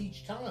foot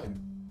each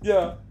time.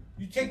 Yeah.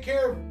 You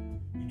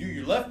do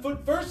your left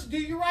foot first, or do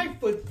your right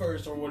foot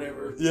first, or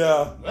whatever.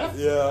 Yeah.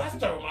 I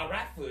start with my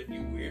right foot,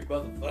 you weird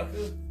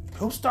motherfucker.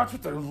 Who starts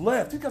with their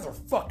left? These guys are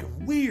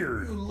fucking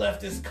weird. You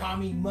leftist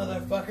commie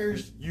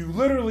motherfuckers. You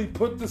literally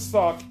put the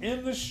sock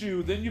in the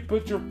shoe, then you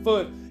put your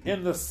foot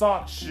in the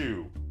sock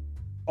shoe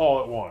all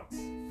at once.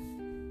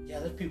 Yeah,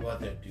 there's people out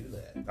there that do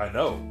that. I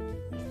know.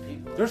 There's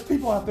people There's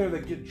people out there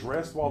that get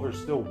dressed while they're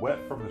still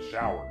wet from the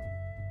shower.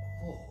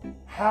 Oh.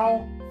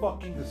 How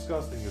fucking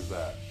disgusting is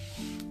that?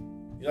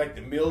 You like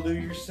to mildew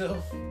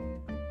yourself?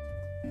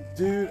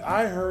 Dude,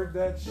 I heard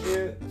that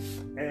shit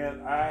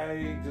and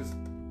I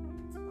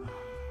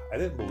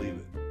didn't believe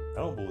it. I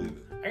don't believe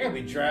it. I gotta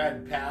be dried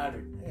and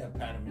powdered. I gotta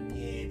powder my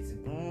nuts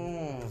and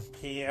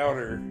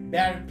Powder.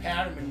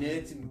 powder my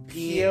nuts and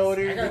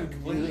Powder I gotta the be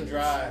completely nuts.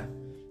 dry.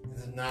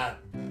 This is not.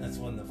 That's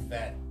when the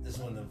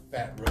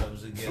fat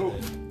rubs together. Oh.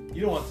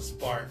 You don't want the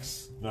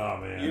sparks. Nah,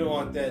 man. You don't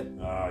want that.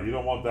 Nah, you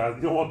don't want that.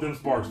 You don't want them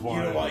sparks flying.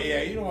 You don't want.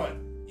 Yeah, you don't want.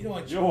 You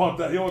don't want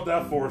that. You don't want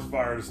that forest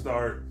fire to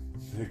start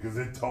because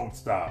it don't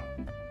stop.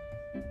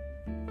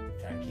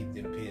 Gotta keep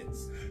them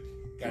pits.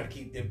 Gotta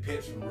keep them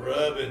pits from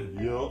rubbing.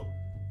 Yup.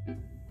 I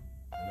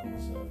know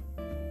what's up.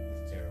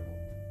 It's terrible.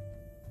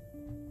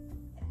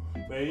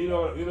 Man, you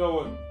know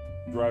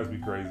what drives me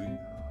crazy?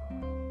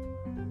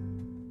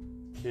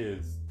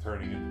 Kids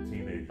turning into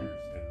teenagers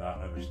and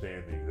not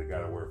understanding they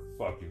gotta wear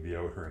fucking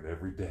deodorant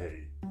every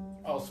day.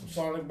 Oh, some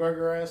Sonic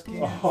Burger ass kids.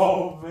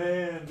 Oh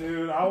man,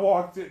 dude, I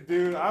walked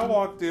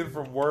in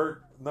from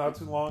work not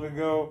too long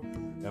ago,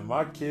 and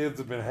my kids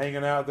have been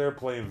hanging out there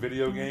playing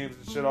video games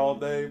and shit all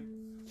day.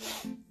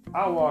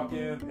 I walk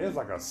in, it's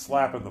like a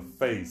slap in the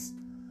face.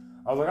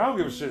 I was like, I don't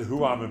give a shit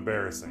who I'm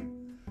embarrassing.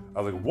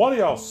 I was like, one of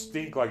y'all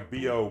stink like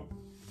B.O.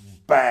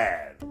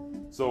 bad.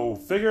 So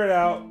figure it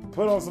out,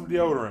 put on some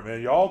deodorant,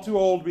 man. Y'all too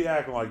old to be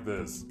acting like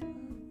this.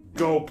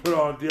 Go put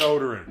on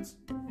deodorant.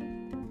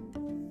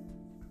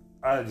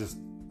 I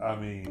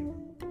mean...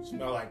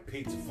 Smell like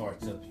pizza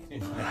farts up here.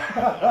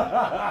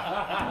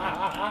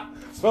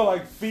 Smell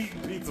like feet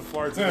and pizza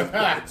farts in this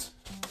bitch.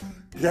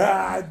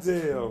 God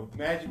damn.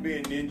 Imagine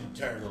being Ninja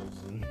Turtles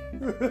and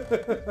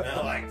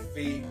smell like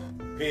feet,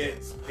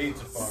 pits,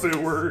 pizza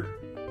farts.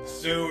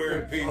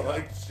 Sewer, pizza.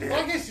 Like shit.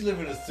 Well, I guess you live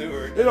in a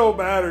sewer. It don't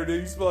matter,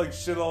 dude. You smell like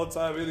shit all the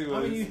time anyway.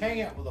 I mean, you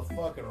hang out with a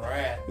fucking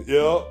rat.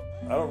 Yep.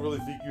 I don't really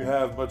think you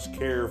have much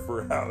care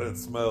for how it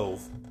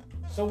smells.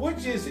 So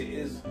which is it?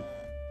 Is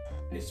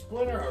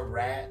Splinter a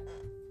rat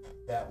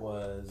that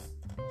was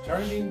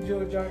turned into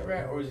a giant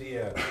rat, or is he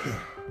a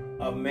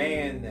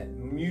man that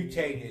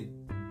mutated?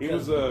 He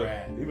was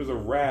a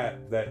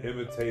rat that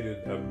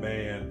imitated a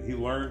man. He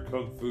learned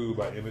kung fu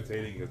by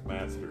imitating his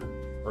master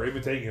or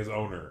imitating his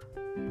owner.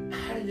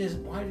 Why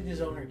did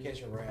his owner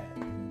catch a rat?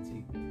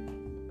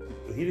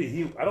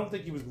 I don't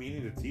think he was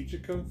meaning to teach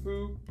it kung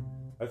fu.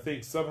 I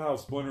think somehow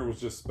Splinter was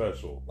just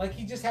special. Like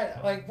he just had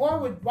why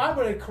would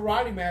a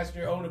karate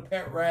master own a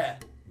pet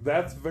rat?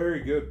 That's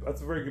very good.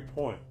 That's a very good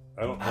point.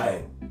 I don't know.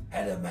 I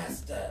had a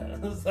master. I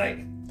was like,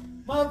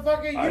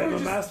 motherfucker, I you am were a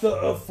just master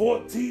of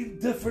 14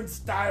 different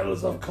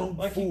styles of kung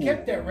like fu. he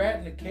kept that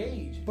rat in a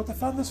cage. But I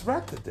found this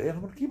rat today, and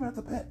I'm gonna keep him as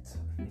a pet.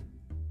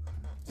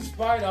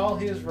 Despite all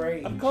his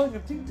rage. I'm calling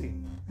him Ting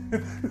Ting.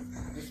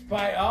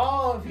 Despite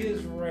all of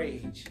his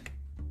rage,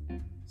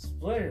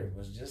 Splinter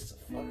was just a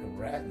fucking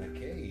rat in a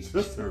cage.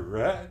 Just a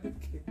rat in a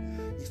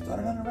cage. He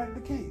started on a rat in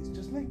a cage,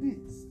 just like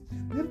this.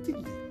 Little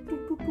Ting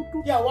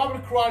Ting. Yeah, why would a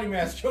karate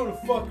master show the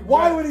fucking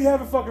Why rat? would he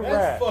have a fucking That's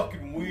rat?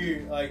 fucking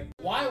weird. Like,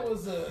 why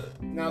was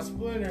now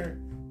Splinter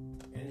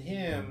and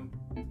him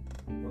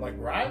were like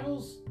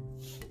rivals?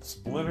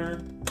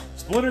 Splinter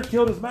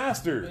killed his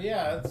master.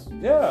 Yeah,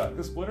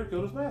 Because Splinter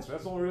killed his master.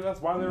 That's the only reason.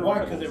 That's why they were why?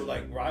 rivals. Because they were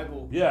like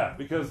rival. Yeah,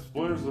 because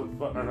Splinter's or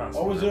not.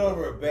 Or was Splinter. it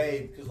over a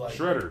babe? Because like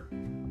Shredder?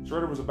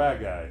 Shredder was a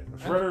bad guy.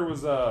 Shredder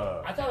was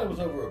I thought it was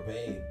over a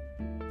babe.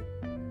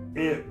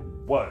 It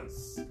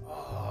was.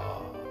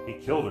 Oh. He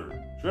killed her.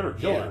 Shredder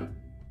killed Yeah. her.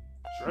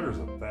 Shredder's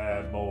a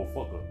bad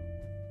motherfucker.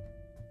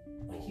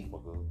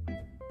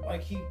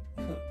 Like he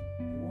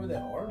wore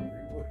that artery.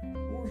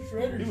 Where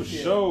Shredder? He was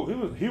shit.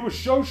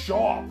 so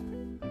sharp.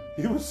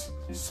 He was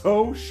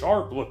so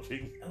sharp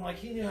looking. And like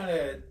he knew how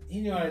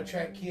to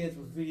attract kids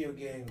with video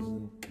games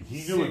and He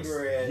knew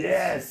cigarettes.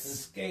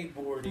 yes. And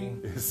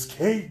skateboarding.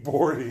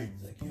 Skateboarding.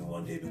 It's like you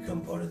one day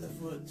become part of the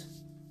foot.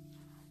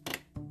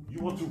 You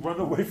want to run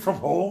away from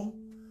home?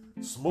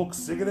 Smoke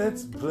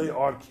cigarettes? Play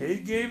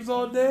arcade games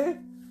all day?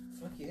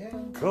 Fuck yeah.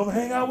 Come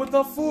hang out with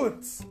the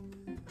foot.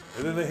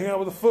 And then they hang out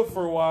with the foot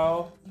for a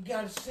while. You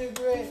got a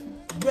cigarette?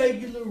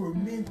 Regular or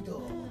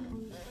menthol?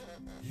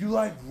 You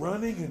like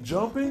running and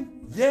jumping?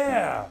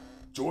 Yeah!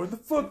 Join the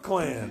Foot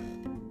Clan.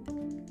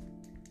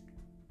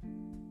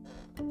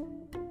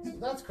 So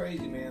that's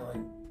crazy, man.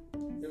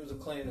 Like, there was a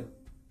clan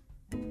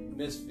of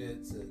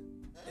misfits that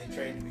they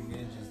trained to be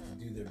ninjas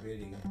to do their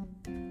bidding.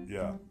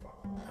 Yeah.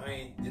 I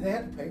mean, did they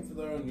have to pay for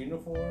their own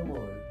uniform,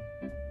 or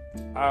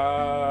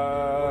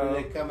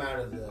did they come out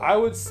of the... I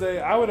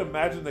would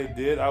imagine they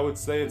did. I would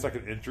say it's like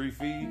an entry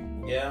fee.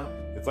 Yeah?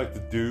 It's like the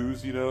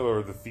dues,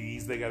 or the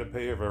fees they got to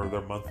pay, or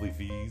their monthly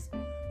fees.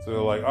 So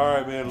they're like, all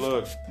right, man,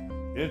 look,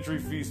 entry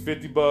fee's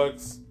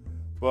 $50,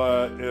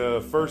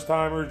 but first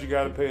timers you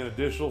got to pay an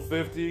additional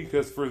 $50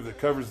 because it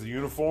covers the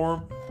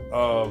uniform.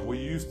 We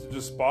used to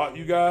just spot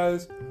you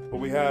guys, but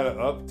we had an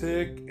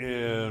uptick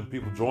in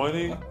people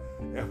joining,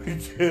 and we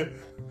did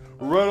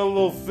run a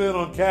little thin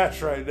on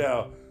cash right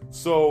now.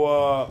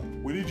 So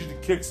we need you to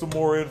kick some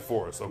more in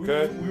for us,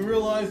 okay? We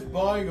realized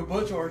buying a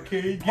bunch of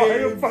arcade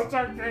Buying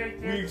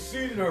games, we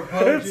exceeded our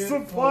budget. and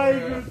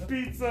supplying you with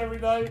pizza every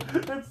night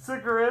and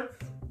cigarettes.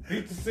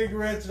 Pizza,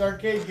 cigarettes, and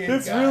arcade games.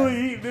 It's guys.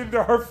 really eating into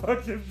our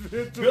fucking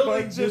Building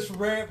budget. this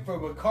ramp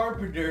from a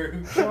carpenter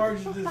who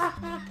charges us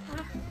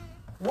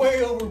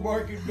way over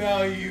market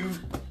value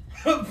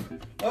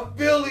of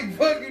building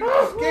fucking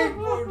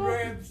skateboard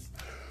ramps.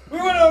 We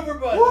went over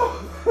budget.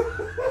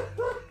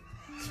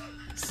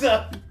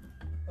 So,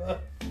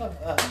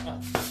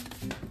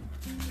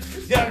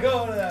 you're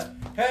gonna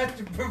have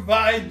to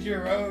provide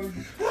your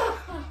own.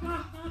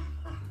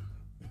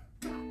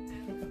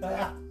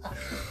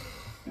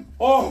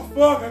 Oh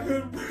fuck! I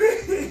couldn't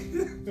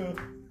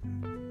breathe.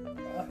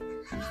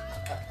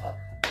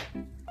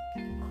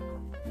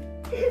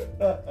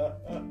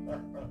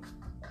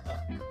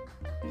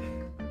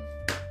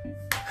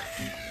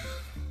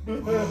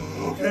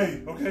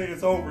 Okay,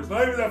 it's over. It's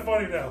not even that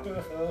funny now.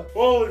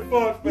 Holy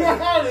fuck, man.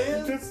 Yeah, it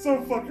is. It's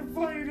so fucking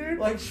funny, dude.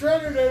 Like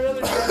Shredder, that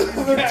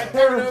other guy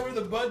turned over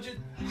the budget.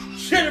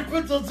 Shredder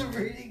puts on some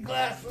reading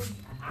glasses.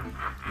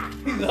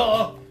 He's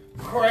all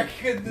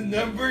cracking the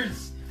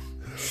numbers.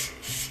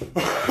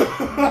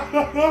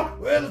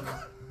 Well,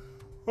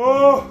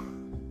 Oh,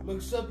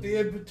 looks up the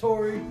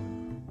inventory.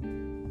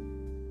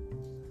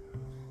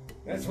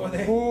 That's why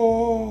they.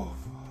 oh,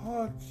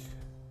 fuck.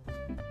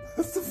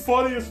 That's the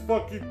funniest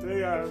fucking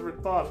thing I ever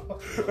thought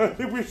of. I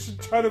think we should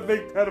try to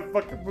make that a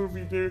fucking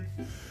movie, dude.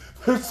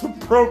 There's some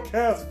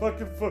pro-cast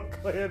fucking Foot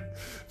Clan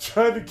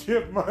trying to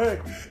get my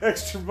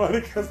extra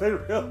money because they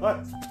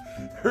realized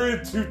they're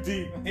in too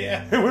deep.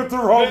 Yeah. They went the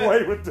wrong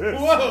way with this.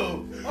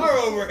 Whoa! Our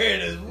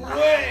overhead is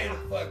way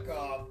the fuck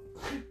off.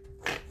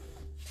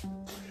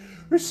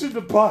 We shouldn't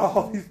have bought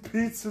all these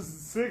pizzas and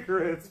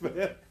cigarettes,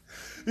 man.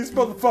 These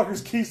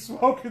motherfuckers keep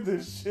smoking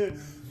this shit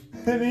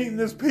and eating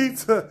this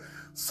pizza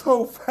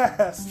so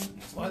fast.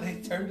 That's why they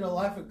turned to a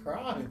life of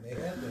crime. They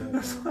had to.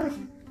 It's like,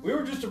 We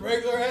were just a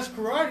regular ass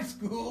karate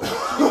school.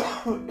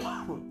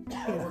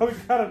 we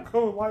gotta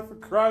go life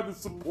of crime to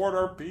support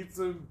our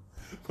pizza and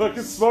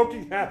fucking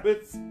smoking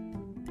habits.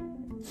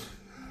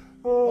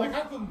 Oh. Like,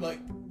 how come,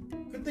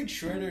 good thing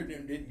Shredder and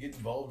them didn't get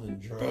involved in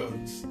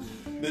drugs.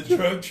 The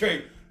drug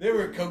trade. They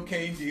were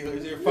cocaine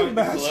dealers. They were fighting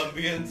the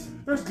Colombians.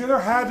 There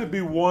had to be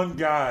one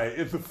guy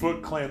in the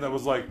Foot Clan that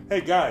was like,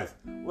 hey guys,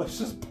 let's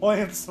just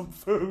plant some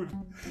food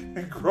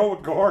and grow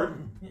a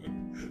garden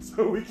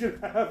so we can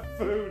have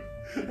food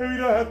and we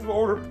don't have to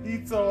order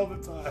pizza all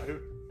the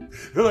time.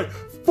 They're like,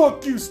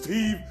 fuck you,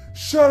 Steve.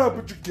 Shut up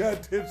with your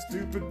goddamn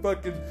stupid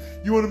fucking,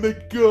 you want to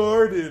make a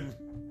garden.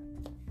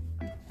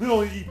 We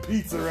don't eat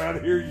pizza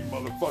around here, you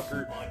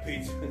motherfucker. Only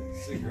pizza and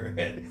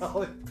cigarettes.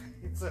 Only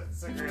pizza and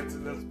cigarettes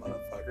in this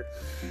motherfucker.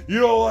 You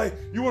know, like,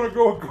 you want to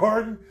grow a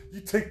garden?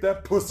 You take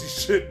that pussy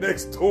shit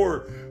next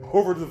door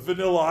over to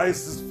Vanilla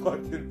Ice's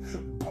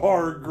fucking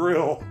bar and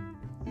grill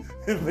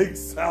and make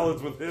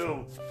salads with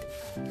him.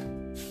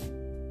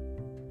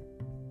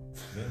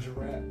 Ninja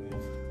Rat,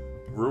 man.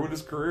 Ruined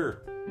his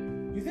career.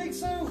 You think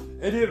so?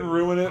 It didn't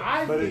ruin it,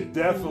 but it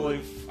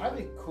definitely. I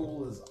think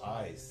Cool as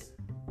Ice.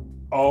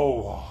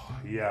 Oh,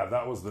 yeah,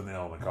 that was the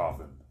nail in the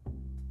coffin.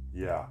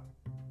 Yeah.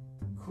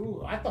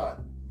 Cool. I thought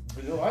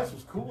Vanilla Ice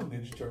was cool in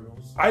Ninja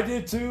Turtles. I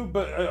did too,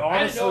 but honestly,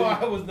 I didn't know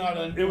I was not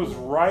uncool. it was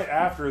right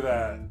after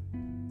that.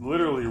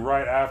 Literally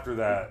right after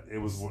that, it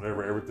was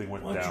whenever everything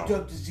went Once down. you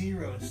go up to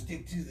zero and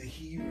stick to the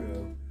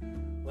hero.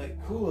 Like,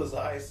 Cool as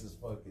Ice is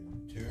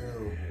fucking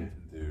terrible.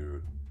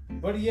 Dude.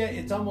 But yeah,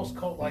 it's almost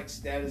cult-like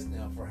status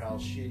now for how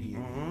shitty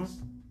it is.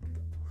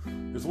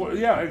 It's what,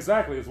 yeah,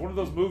 exactly. It's one of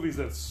those movies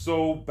that's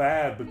so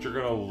bad, but you're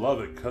gonna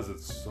love it because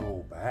it's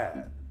so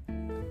bad.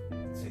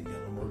 It's a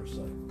yellow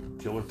motorcycle.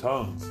 Killer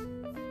tongues,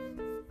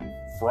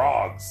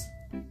 frogs.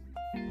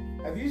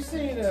 Have you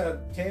seen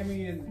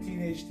Tammy and the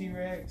Teenage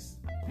T-Rex?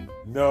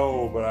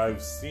 No, but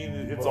I've seen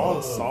it. It's on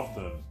Ugh.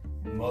 something.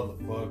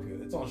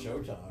 Motherfucker. It's on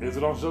Showtime. Is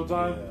it on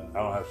Showtime? Yeah.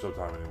 I don't have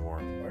Showtime anymore.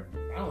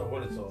 I don't know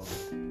what it's on.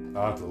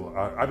 I'll have to,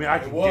 I mean, I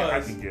can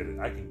get it.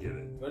 I can get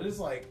it. But it's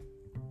like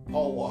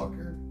Paul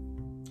Walker.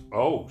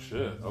 Oh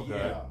shit. Okay.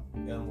 Yeah.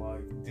 And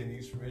like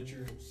Denise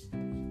Richards.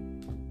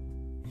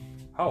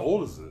 How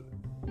old is it?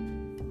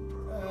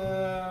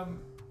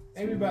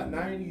 Maybe about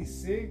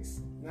 96,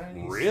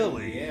 97.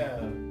 Really?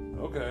 Yeah.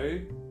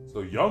 Okay.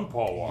 So young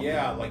Paul Walker.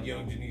 Yeah, like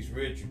young Denise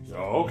Richards.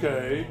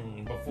 Okay.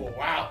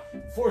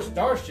 Before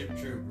Starship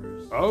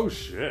Troopers. Oh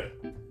shit.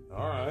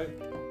 All right.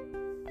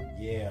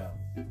 Yeah.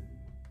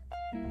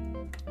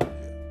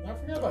 I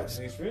forgot about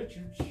Denise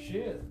Richards.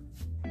 Shit.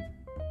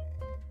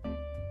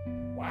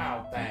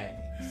 Wow,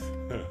 thanks.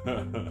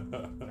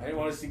 I didn't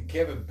want to see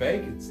Kevin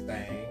Bacon's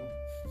thing.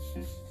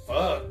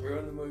 Fuck,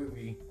 ruined the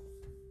movie.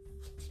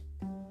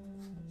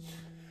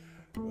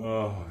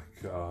 Oh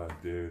god,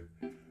 dude.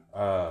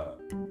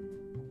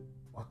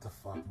 What the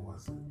fuck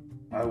was it?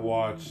 I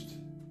watched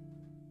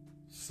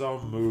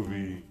some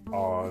movie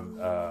on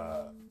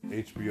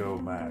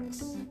HBO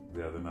Max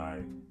the other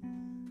night.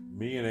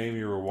 Me and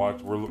Amy were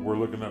we're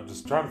looking up,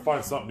 just trying to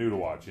find something new to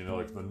watch. You know,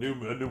 like a new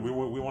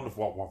we wanted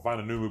to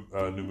find a new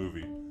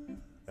movie,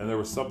 and there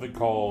was something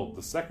called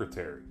The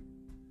Secretary,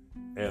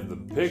 and the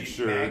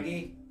picture.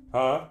 Maggie?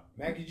 Huh?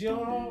 Maggie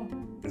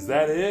Gyllenhaal? Is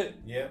that it?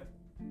 Yep.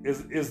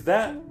 Is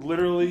that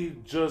literally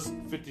just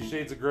 50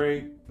 Shades of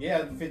Grey?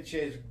 Yeah, 50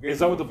 Shades of Grey. Is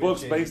that what the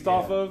book's based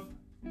off of?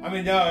 I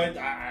mean, no,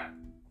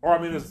 Or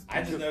I mean,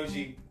 I just know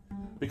she.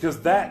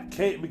 because I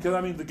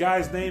mean the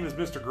guy's name is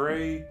Mr.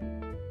 Grey.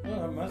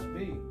 Oh, it must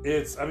be.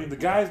 The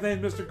guy's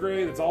name is Mr.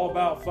 Grey. It's all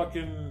about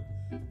fucking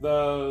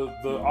the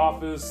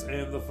office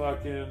and the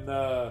fucking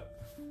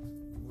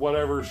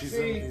whatever.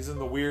 He's in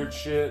the weird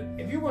shit.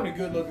 If you want a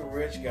good-looking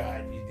rich guy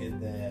and you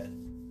did that,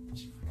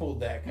 you pulled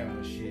that kind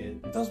of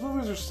shit. Those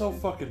movies are so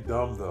fucking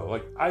dumb though.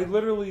 Like I don't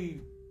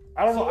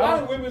know. Why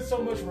do women so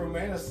much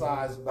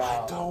romanticize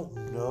about? I don't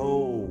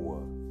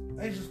know.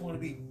 They just want to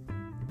be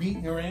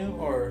beaten around,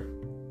 or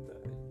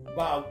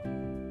about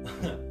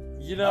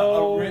you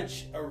know, a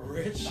rich,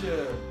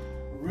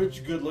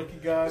 good-looking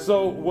guy.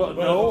 So well,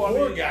 but no, if a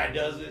poor guy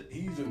does it,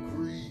 he's a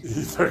creep.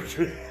 He's a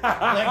creep.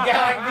 Like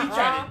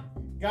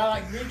guy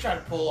like me trying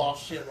to pull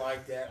off shit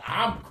like that.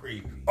 I'm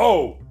creepy.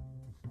 Oh,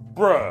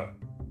 bruh,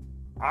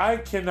 I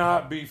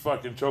cannot be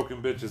fucking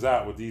choking bitches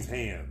out with these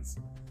hands.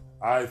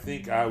 I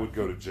think I would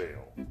go to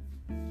jail.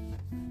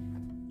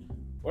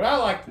 What I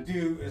like to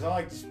do is I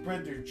like to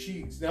spread their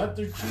cheeks, not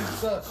their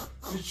cheeks up,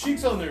 their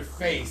cheeks on their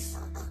face,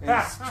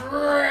 and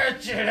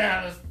stretch it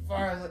out as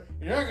far as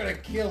you're not gonna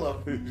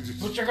kill them,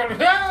 but you're gonna.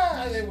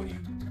 And then when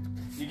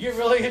you get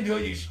really into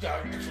it, you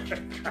start. You're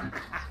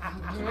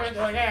like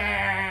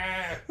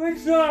Like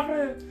stop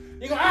it.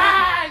 You go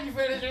you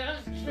finish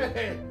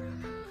it.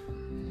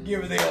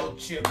 Give her the old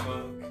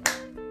chipmunk.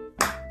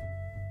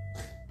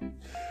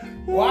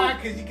 Why?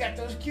 Because you got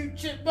those cute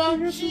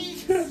chipmunk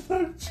cheeks.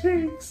 Chipmunk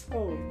cheeks.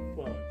 Oh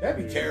fuck.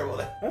 That'd be terrible.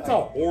 That's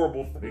a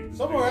horrible thing. To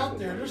Somewhere do. out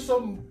there, there's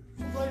some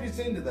ladies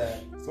into that.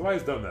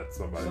 Somebody's done that to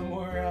somebody.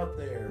 Somewhere out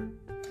there.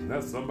 And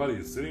that somebody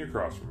is sitting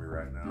across from me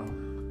right now.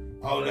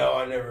 Oh no,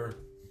 I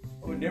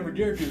would never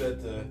dare do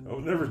that. I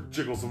would never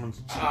jiggle someone's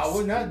cheeks. I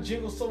would not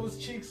jiggle someone's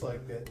cheeks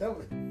like that.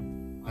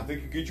 I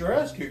think you get your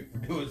ass kicked for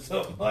doing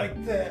something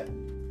like that.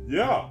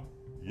 Yeah.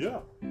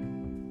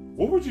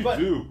 What would you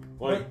do?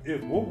 Like,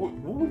 but- what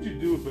would you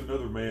do if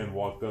another man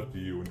walked up to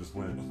you and just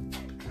went,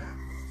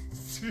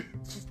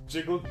 just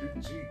jiggled your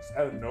cheeks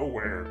out of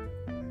nowhere?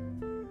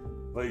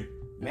 Like,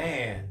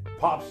 Man,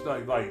 pops,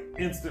 like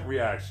instant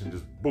reaction,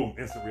 just boom,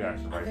 instant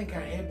reaction, I right? think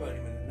I headbutt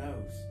him in the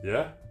nose.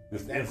 Yeah?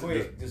 Just That instant,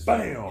 quick. just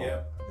bam!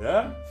 Yeah.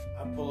 Yeah?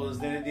 I pull his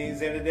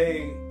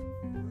Zinedine,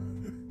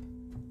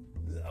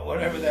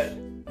 whatever that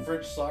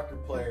French soccer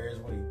player is,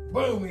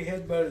 when he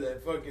headbutted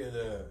that fucking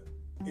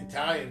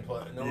Italian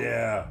player. No,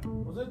 Yeah.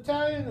 Was it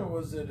Italian or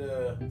was it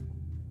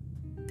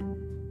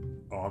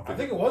Oh, I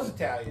think it was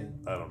Italian.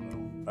 I don't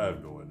know. I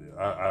have no idea.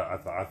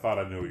 I thought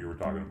I knew what you were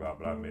talking about,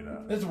 but I may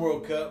not. This is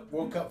World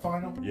Cup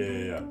final.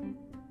 Yeah.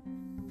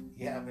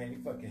 Yeah, man, he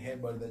fucking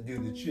headbutted that dude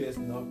in the chest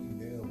and knocked him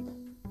down.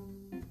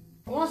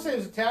 I want to say it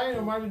was Italian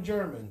or might have been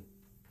German.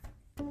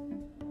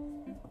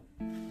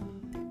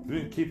 You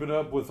didn't keep it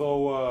up with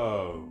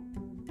I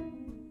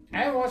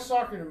haven't watched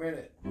soccer in a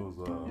minute. those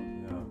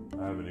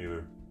I haven't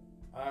either.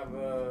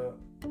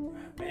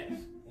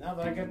 Man, now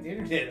that I got the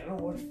internet, I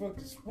don't watch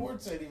fucking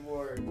sports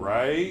anymore.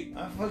 Right?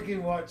 I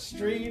fucking watch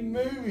streaming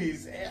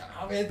movies.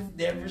 I mean, it's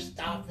never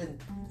stopping.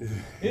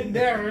 It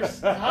never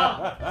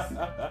stops.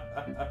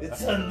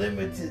 It's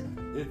unlimited.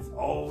 It's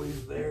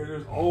always there.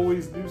 There's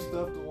always new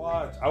stuff to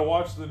watch. I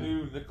watched the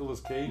new Nicolas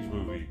Cage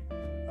movie.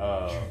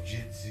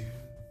 Jiu-Jitsu.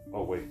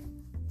 Oh wait,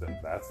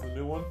 that's the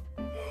new one?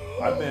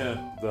 I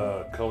meant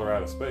The Color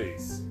Out of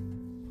Space.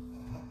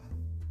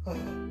 You've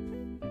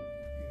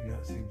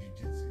not seen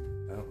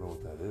Jiu-Jitsu? I don't know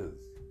what that is.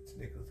 It's a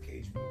Nicolas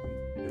Cage movie.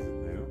 Is it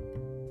new?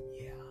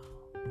 Yeah.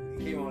 It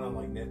came on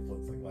like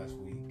Netflix like last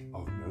week.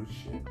 Oh no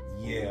shit.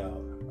 Yeah.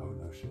 Oh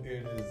no shit.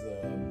 It is,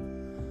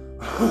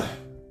 Can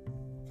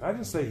I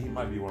just say he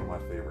might be one of my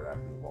favorite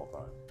actors of all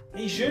time?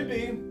 he should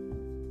be.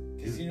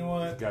 Because you know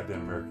what?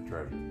 Goddamn American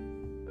Treasure.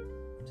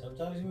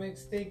 Sometimes he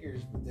makes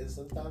stinkers, but then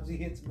sometimes he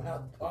hits them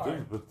out of the park.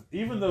 Dude, but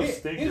even those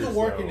stinkers. He's a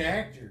working though,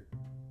 actor.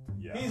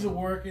 Yeah. He's a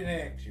working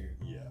actor.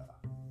 Yeah.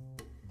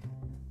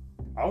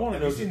 I want to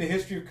Have know. you seen the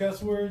history of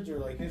cuss words or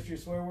like history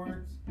of swear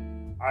words?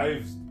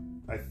 I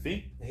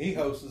think He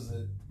hosts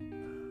it.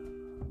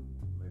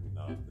 maybe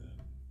not then.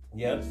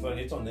 Yeah, it's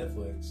funny. It's on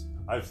Netflix.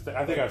 I think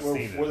I've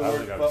seen it. Where the I word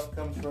think I've- fuck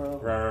comes from.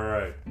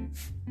 Right.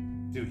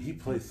 Dude, he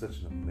plays such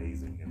an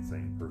amazing,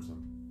 insane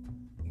person.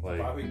 Like,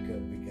 Probably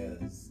good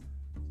because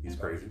he's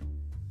crazy.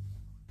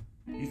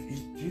 Do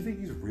you think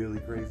he's really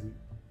crazy?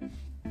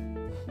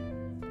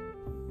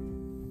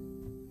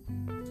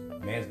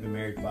 man's been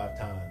married 5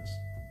 times.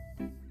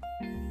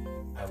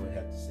 I would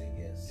have to say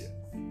yes. Yeah.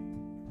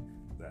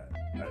 That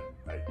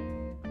I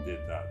did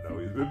not know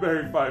he's been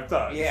married 5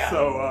 times. Yeah.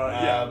 So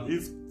yeah,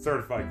 he's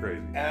certified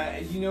crazy.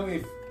 You know,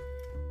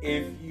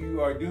 if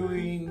you are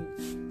doing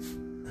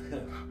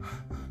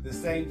the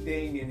same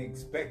thing and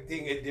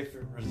expecting a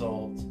different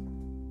result,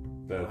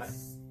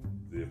 That's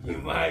you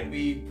might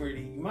be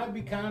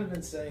kind of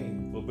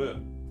insane. A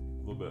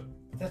little bit.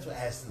 That's what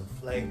adds to the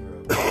flavor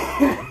of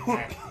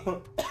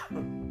acting.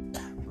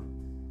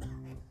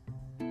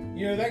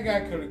 You know, that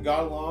guy could have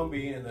got along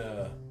being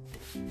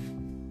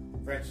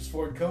Francis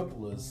Ford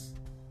Coppola's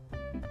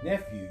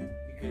nephew.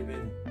 He could have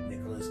been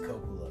Nicholas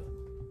Coppola.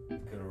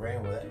 Could have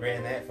ran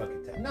that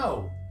fucking time.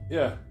 No,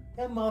 Yeah.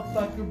 that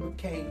motherfucker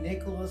became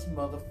Nicholas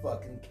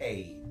motherfucking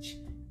Cage.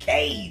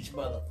 Cage,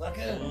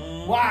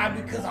 motherfucker. Why?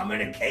 Because I'm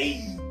in a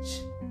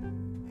cage.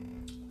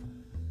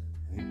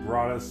 He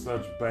brought us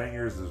such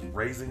bangers as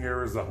Raising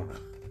Arizona.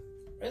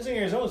 Raising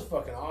Arizona's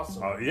fucking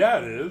awesome. Yeah,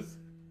 it is.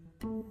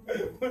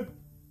 When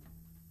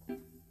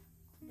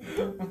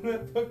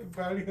that fucking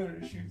bounty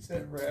hunter shoots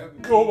that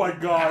rabbit. Oh my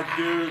god,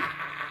 dude.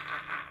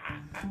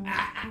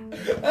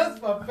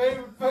 That's my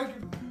favorite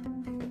fucking.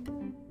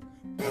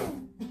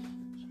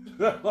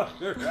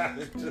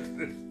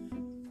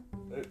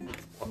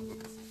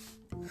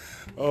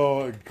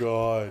 Oh my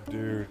god,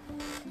 dude.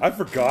 I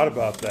forgot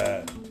about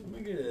that. Let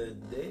me get a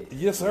day.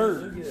 Yes,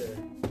 sir.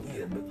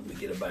 Let me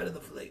get a bite of the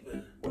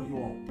flavor. What do you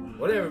want?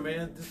 Whatever,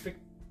 man. Just pick.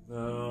 I'm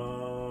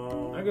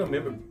gonna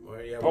remember.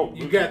 Well, yeah, Oh,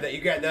 you got that.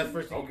 You got that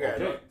first thing. You got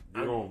Okay. it.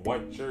 You're going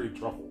white cherry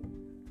truffle.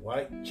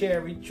 White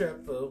cherry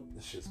truffle.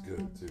 This shit's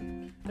good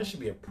too. That should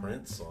be a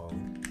Prince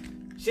song.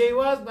 She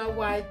was my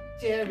white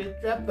cherry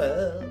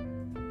truffle.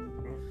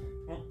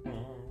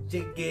 She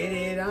get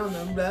it on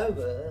the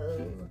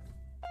rubber.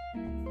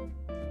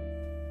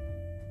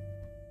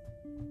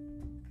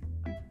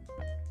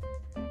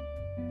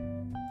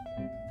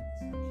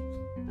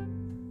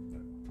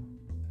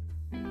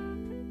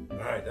 All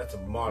right, that's a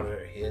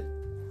moderate hit.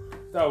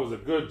 That was a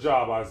good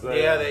job,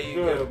 Isaiah. Yeah, there you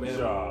good go, man.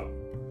 job.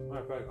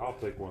 Matter of fact, I'll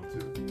take one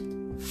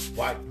too.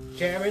 White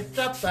cherry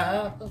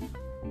truffle.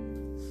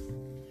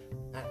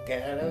 I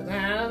got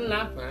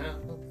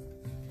a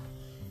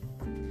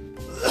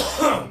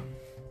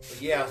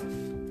Yeah,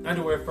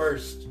 underwear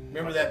first.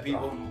 Remember that,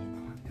 people.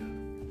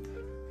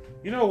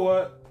 You know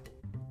what?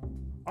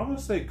 I'm gonna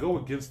say go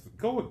against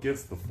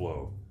the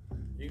flow.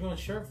 You're going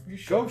shirt. You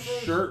Go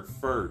first? shirt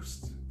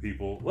first,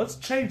 people. Let's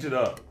change it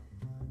up.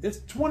 It's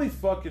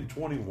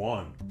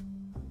 2021.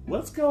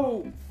 Let's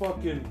go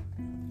fucking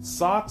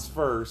socks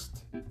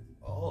first,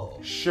 Oh.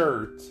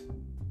 shirt,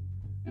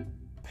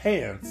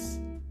 pants,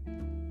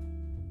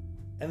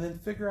 and then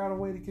figure out a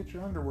way to get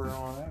your underwear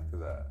on after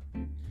that.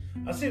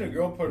 I seen a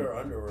girl put her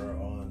underwear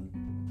on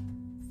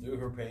through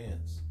her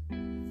pants.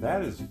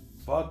 That is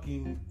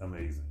fucking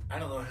amazing. I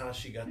don't know how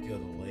she got the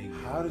other leg.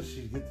 How did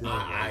she get to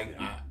I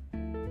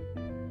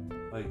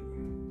like,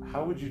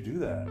 how would you do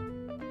that?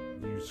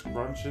 You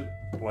scrunch it,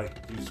 like,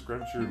 you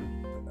scrunch your,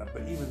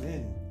 but even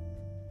then,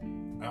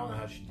 don't know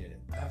how she did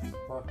it. that's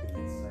fucking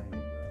insane, bro.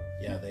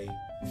 Yeah,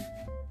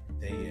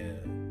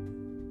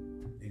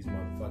 these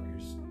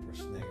motherfuckers were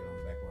snagging on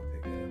the back of my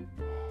pickup.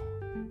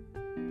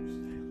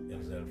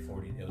 was at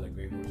 40. It was at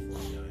Great Horse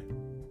 49,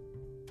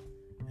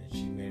 and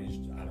she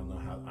managed. I don't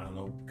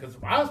know because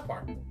I was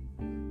parked.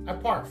 I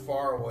parked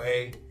far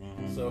away,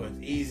 so it's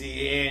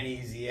easy in,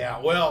 easy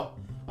out. Well,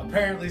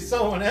 apparently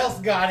someone else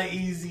got it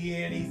easy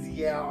in,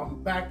 easy out.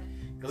 I'm back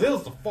because it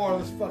was the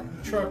farthest fucking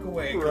truck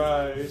away.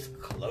 Right. It's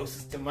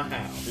closest to my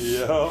house.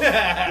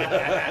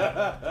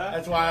 Yeah.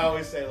 That's why I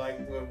always say,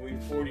 like, when we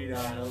 49,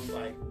 I was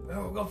like,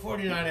 oh, we'll go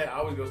 49. I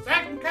always go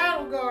Saxon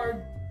Cattle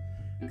Guard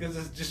because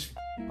it's just,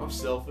 I'm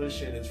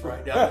selfish and it's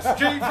right down the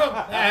street from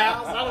the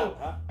house.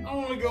 I don't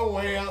want to go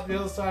way out the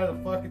other side of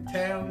the fucking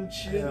town and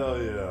shit.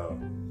 Hell yeah.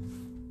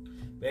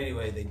 But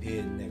anyway, they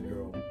did, and that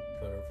girl put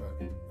her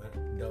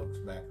fucking dogs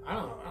back. I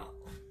don't know.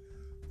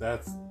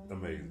 That's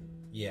amazing.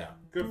 Yeah.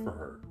 Good for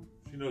her.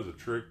 She knows a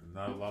trick that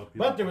not a lot of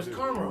people But there was do.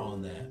 karma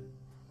on that.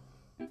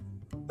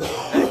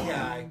 That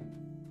guy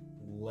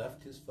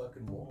left his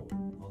fucking wallet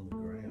on the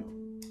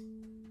ground.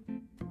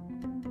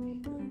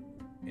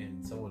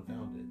 And someone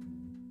found it.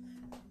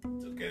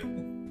 Took it.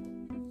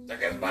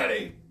 Took his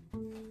money.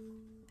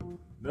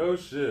 No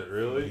shit,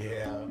 really?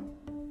 Yeah.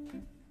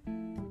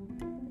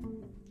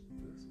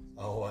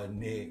 Oh,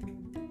 Nick.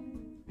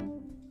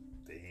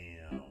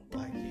 Damn.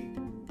 Like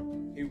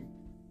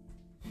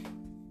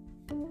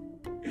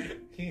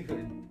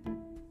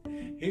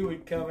he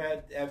would come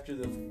after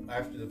the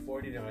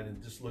 49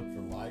 and just look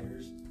for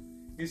lighters.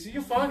 You see,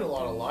 you find a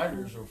lot of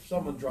lighters, or if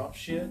someone drops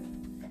shit.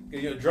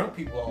 Because drunk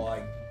people are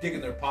like digging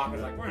their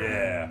pockets, like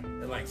Yeah.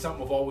 and like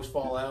something will always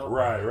fall out.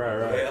 Right.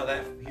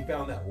 Well, he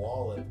found that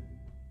wallet.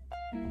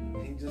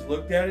 And he just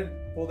looked at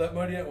it, pulled that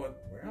money out, and went,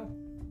 well,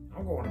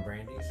 I'm going to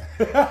Brandy's.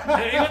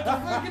 And he went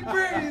to fucking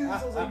Brandy's.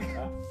 I was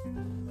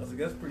like,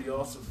 that's pretty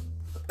awesome.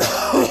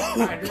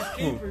 Finders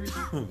keepers.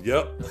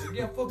 Yep. I was like,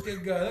 yeah, fuck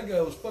that guy. That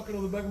guy was fucking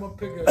on the back of my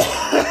pickup.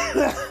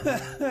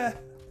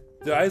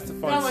 Dude, I used to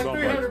find Found like so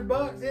 $300 much.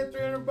 bucks. He had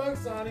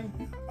 $300 on him.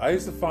 I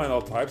used to find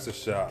all types of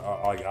shit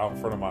like out in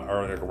front of my,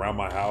 or like around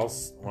my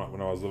house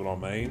when I was living on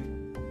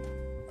Maine.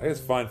 I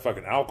used to find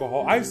fucking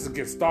alcohol. I used to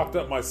get stocked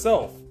up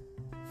myself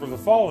for the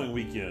following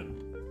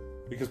weekend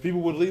because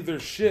people would leave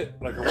their shit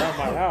like around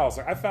my house.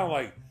 Like, I found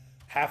like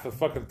half a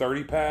fucking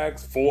 30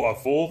 packs, a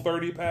full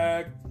 30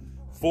 pack,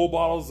 full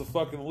bottles of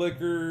fucking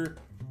liquor,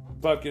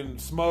 fucking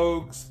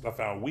smokes. I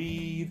found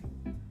weed.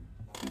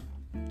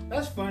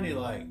 That's funny,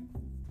 like,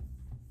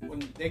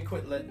 when they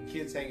quit letting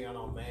kids hang out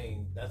on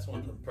Maine, that's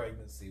when the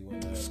pregnancy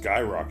went up.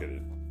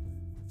 Skyrocketed.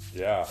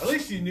 Yeah. At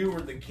least you knew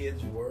where the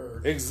kids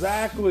were.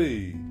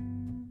 Exactly.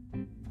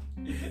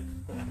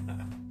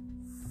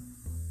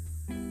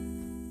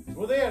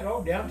 Well, they had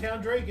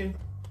downtown drinking.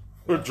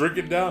 They're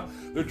drinking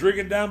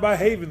down by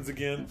Havens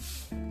again.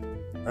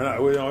 Or not,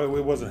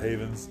 it wasn't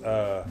Havens.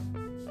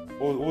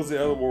 What was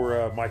the other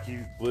where Mikey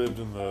lived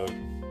in the?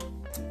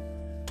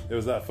 It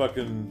was that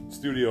fucking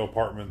studio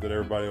apartment that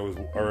everybody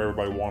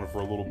wanted for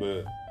a little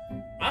bit.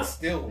 I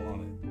still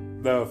want it.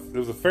 No, it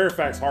was a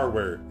Fairfax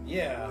Hardware.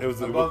 Yeah. It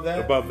was above that.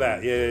 Above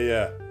that,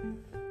 yeah.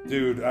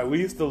 Dude, we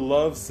used to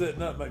love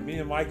sitting up. Like me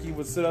and Mikey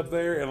would sit up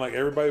there, and like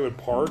everybody would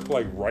park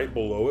like right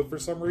below it for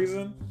some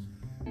reason,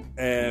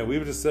 and we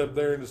would just sit up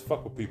there and just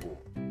fuck with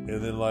people,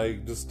 and then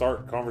like just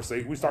start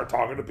conversation. We start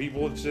talking to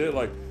people and shit.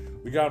 Like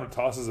we got them to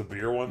toss us a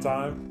beer one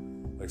time.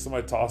 Like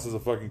somebody tosses a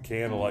fucking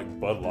can of like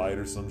Bud Light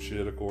or some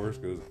shit, of course,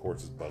 because of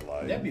course it's Bud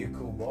Light. That'd be a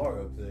cool bar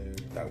up there.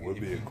 That would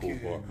be a cool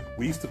bar.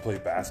 We used to play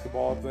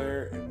basketball up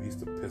there, and we used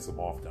to piss them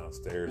off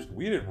downstairs.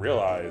 We didn't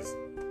realize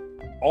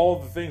all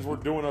the things we're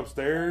doing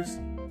upstairs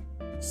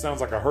sounds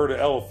like a herd of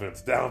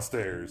elephants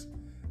downstairs.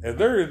 And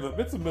they're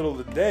it's the middle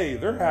of the day.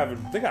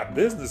 They got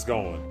business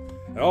going,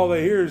 and all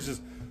they hear is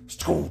just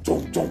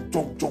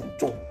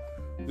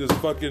just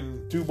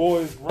fucking two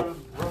boys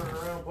running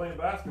around playing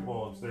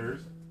basketball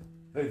upstairs.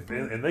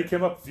 They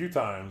came up a few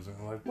times and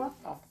were like, what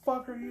the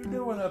fuck are you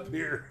doing up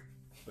here?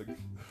 Like,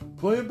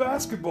 playing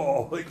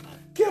basketball. Like,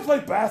 can't play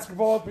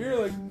basketball up here.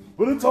 Like,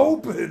 but it's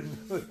open.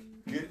 Like,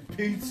 Getting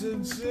pizza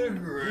and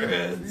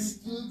cigarettes.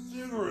 Pizza and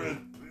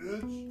cigarettes,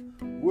 bitch.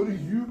 What do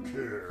you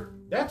care?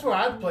 That's where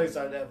I'd have a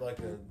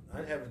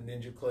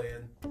Ninja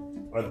Clan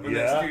in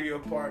that studio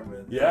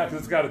apartment. Yeah, because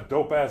it's got a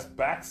dope ass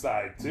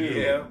backside too.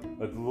 Yeah.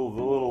 Like the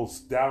little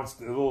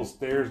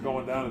stairs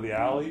going down to the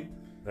alley.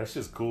 That's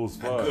just cool as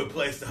fuck. A good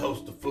place to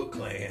host a Foot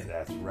Clan.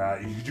 That's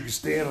right. You can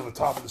stand on the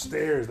top of the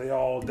stairs. They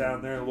all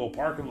down there in a little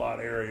parking lot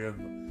area.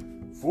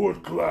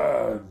 Foot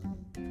Clan.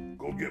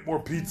 Go get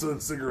more pizza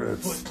and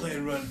cigarettes. Foot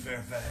Clan Run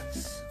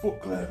Fairfax.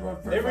 Foot Clan Run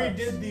They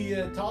Fairfax. redid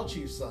the Tall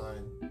Chief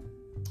sign.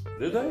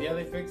 Did they? Yeah,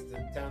 they fixed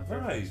it. Town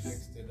Fairfax Nice.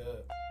 fixed it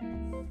up.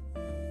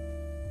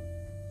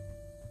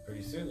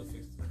 Pretty soon they'll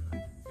fix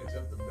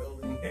up the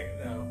building.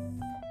 Now,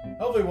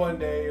 hopefully one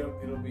day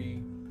it'll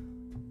be.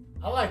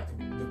 I like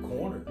the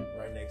corner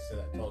right next to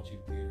that Tall Chief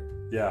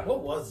Theater. Yeah.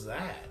 What was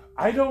that?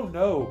 I don't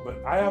know,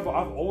 but I've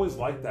always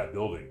liked that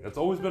building. It's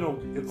always been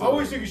I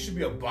always think it should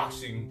be a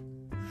boxing.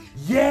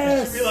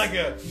 Yes. It should be like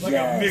a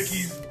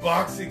Mickey's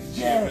boxing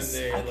gym in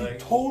there. I can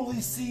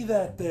totally see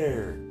that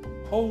there.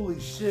 Holy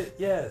shit,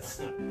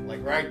 yes.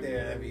 Like right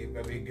there, that'd be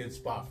a good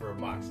spot for a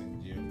boxing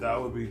gym.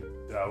 That would be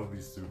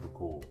super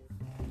cool.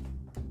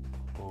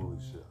 Holy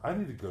shit! I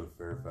need to go to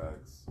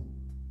Fairfax.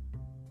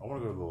 I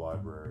want to go to the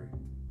library,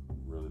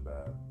 really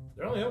bad.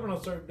 They're only open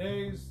on certain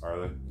days. Are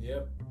they?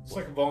 Yep. It's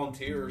like a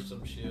volunteer or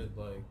some shit.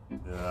 Like.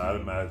 Yeah, I'd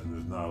imagine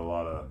there's not a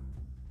lot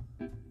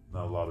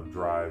of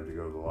drive to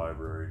go to the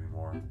library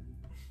anymore.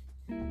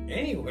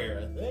 Anywhere,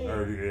 I think.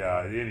 Or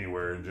yeah,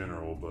 anywhere in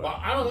general. But well,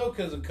 I don't know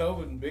because of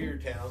COVID in bigger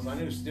towns. I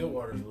knew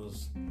Stillwater's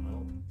was. I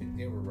don't think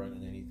they were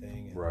running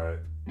anything. And right.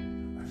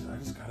 I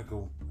just gotta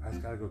go. I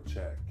just gotta go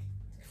check.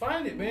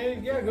 Find it,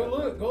 man. Yeah, go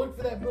look. Go look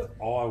for that book.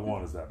 All I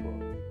want is that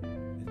book.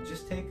 And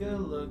just take a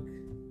look.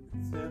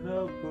 It's in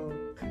a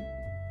book.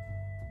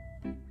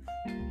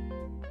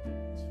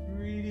 It's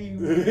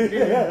reading.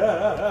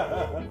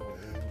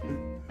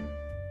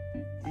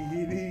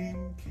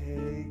 Eating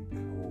cake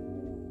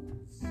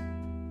holes.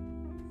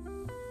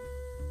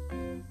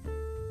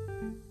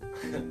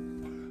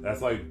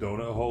 That's like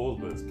donut holes,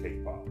 but it's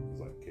cake pop. It's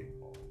like cake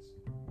balls.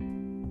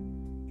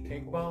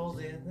 Cake balls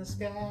in the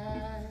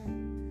sky,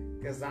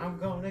 'cause I'm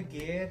gonna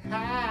get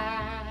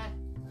high.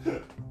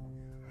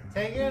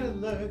 Taking a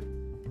look.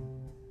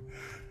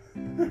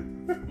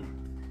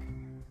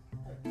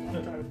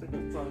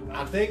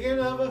 I'm thinking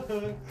of a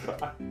hook.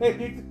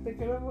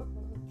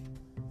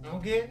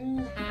 I'm getting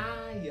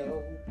high,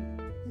 yo.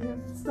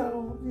 Getting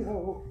stoned,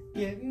 yo.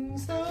 Getting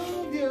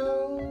stoned,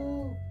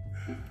 yo.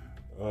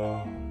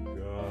 Oh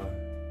God,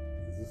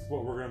 is this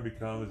what we're gonna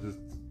become? Is just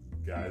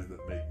guys that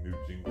make new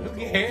jingles? to old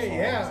songs?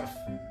 Yeah.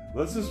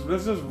 Let's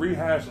just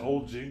rehash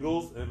old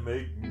jingles and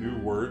make new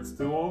words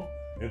to them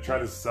and try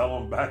to sell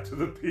them back to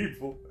the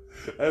people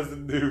as a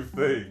new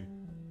thing.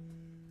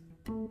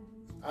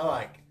 I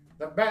like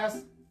the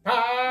best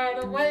part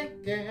of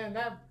waking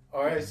up.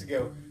 Or I used to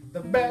go,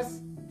 the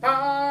best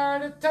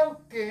part of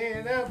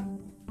toking up.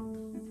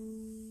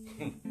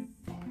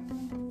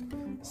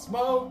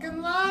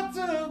 Smoking lots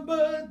of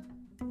bud.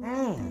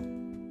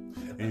 And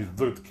you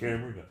look at the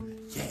camera and go,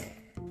 yeah.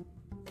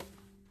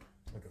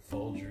 Like a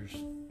Folgers.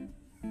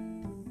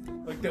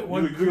 Like that You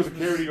one look at the camera and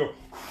Christmas. you go,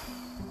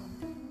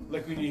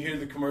 Like when you hear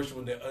the commercial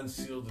when they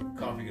unseal the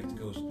coffee, it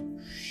goes,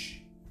 shh.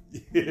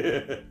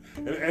 yeah.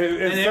 And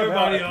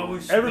everybody somehow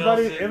always smells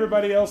it.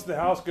 everybody else in the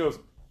house goes,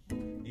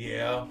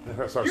 Yeah. and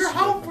starts You're sniffing.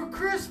 home for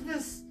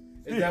Christmas.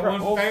 Is that You're one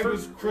home for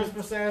famous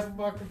Christmas ass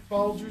fucking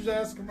Folgers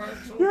ass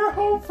commercial? You're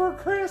home for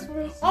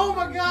Christmas. Oh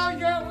my God,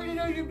 yeah, well, you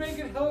know you make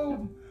it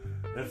home.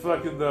 And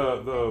fucking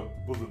the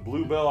was it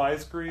Bluebell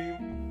ice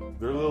cream?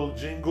 Their little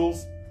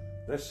jingles.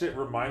 That shit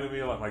reminded me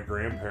of like my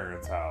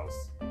grandparents'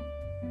 house.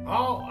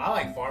 Oh, I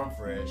like Farm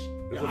Fresh. Is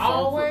You it Farm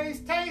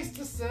always taste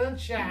the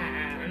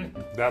sunshine.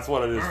 That's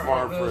what it is,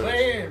 Farm Fresh.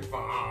 Fresh.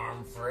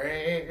 Farm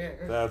Fresh.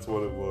 That's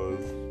what it was.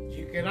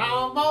 You can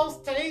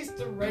almost taste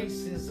the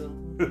racism.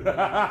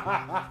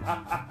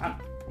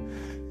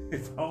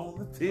 It's on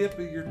the tip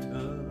of your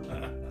tongue.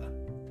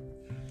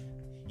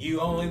 You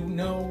only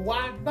know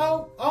white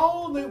folk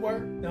only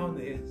worked on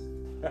this.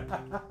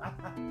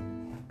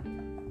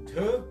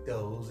 Took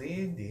those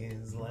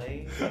Indians'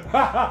 land.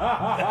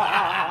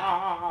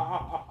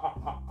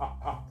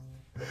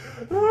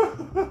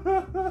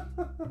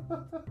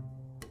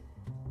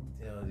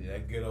 Telling you,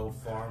 that good old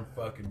Farm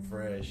fucking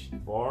Fresh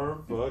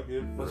Farm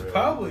fucking was fresh.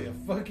 probably a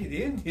fucking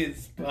Indian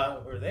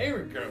spot where they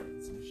were growing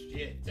some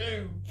shit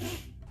too.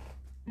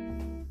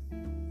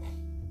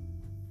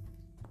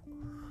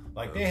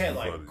 Like they had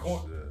like Funny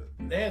corn.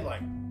 shit. They had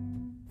like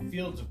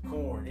fields of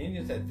corn.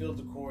 Indians had fields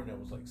of corn that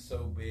was like so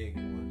big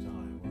at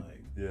one time,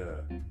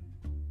 Yeah.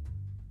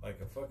 like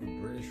a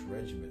fucking British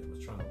regiment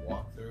was trying to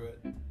walk through it,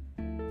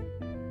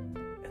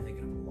 and they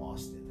got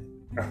lost in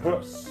it. It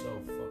was so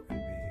fucking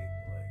big.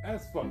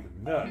 That's fucking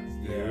nuts,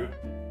 dude.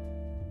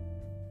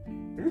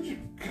 Here's your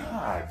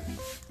God.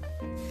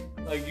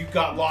 Like you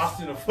got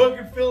lost in a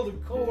fucking field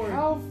of corn.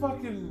 How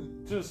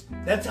fucking just.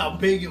 That's how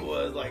big it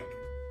was. Like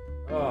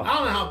I Uh,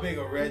 don't know how big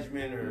a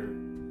regiment or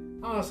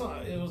I don't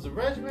know. It was a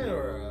regiment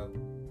or a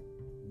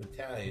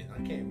battalion. I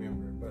can't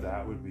remember, but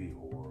that would be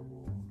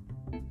horrible.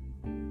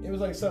 it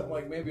was like something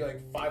like maybe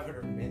like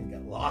 500 men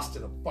got lost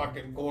in a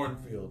fucking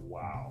cornfield.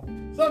 Wow.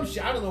 Some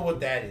shit. I don't know what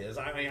that is.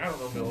 I mean, I don't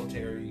know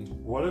military.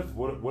 What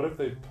if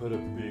they put a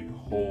big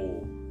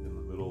hole in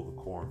the middle of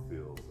the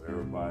cornfields?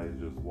 Everybody's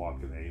just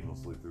walking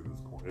aimlessly through this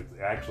corn. It's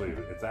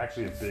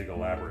actually a big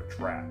elaborate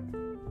trap,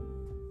 and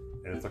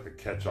it's like a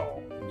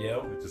catch-all.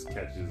 Yep. It just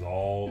catches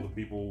all the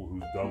people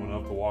who's dumb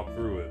enough to walk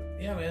through it.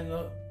 Yeah, man.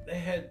 They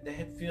had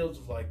fields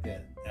of like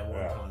that at one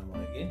Yeah. time.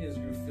 Like Indians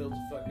grew fields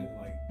of fucking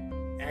like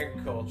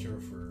agriculture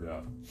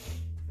for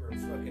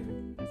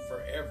fucking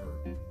forever.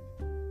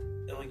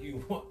 And like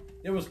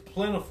it was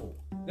plentiful.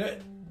 They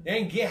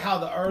didn't get how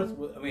the earth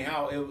was. I mean,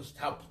 how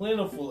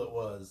plentiful it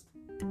was.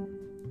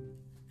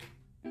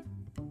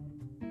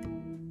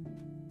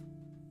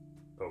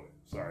 Oh,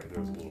 sorry,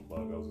 there's a little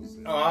bug. I was just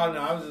saying. Oh no,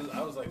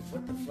 I was like,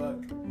 what the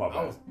fuck? My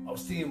bad. I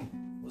was seeing.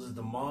 Was it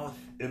the moth?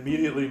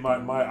 Immediately, my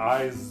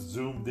eyes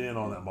zoomed in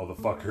on that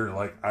motherfucker.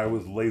 Like I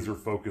was laser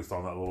focused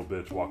on that little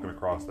bitch walking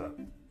across that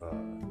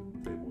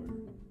table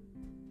area.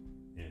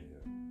 Yeah.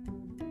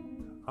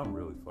 I'm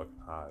really fucking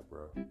high,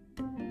 bro.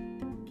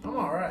 I'm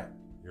all right.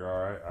 You're You're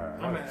all right.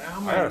 All right.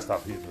 I'm I gotta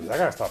stop hitting this. I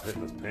gotta stop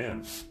hitting this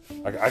pen.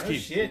 I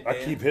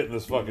keep hitting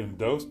this fucking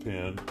dose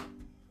pen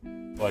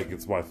like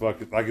it's my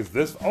fucking it's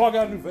this. Oh, I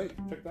got a new vape.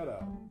 Check that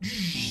out.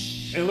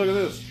 And look at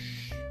this.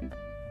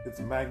 It's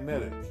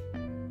magnetic.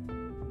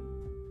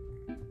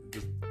 It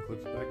just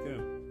clicks back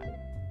in.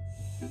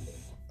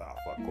 Ah,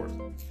 fuck, of course.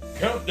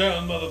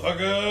 Countdown, motherfucker.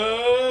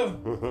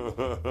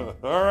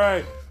 All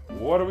right.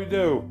 What do we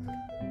do?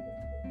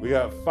 We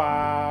got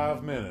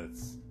 5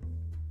 minutes.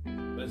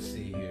 Let's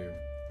see here.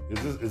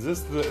 Is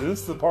this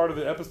the part of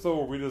the episode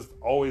where we just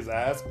always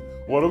ask,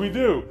 what do we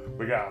do?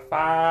 We got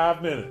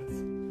 5 minutes.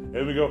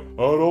 And we go,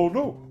 I don't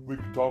know. We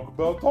can talk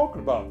about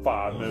talking about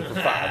 5 minutes for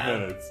 5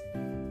 minutes.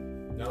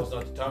 Now's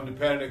not the time to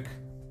panic.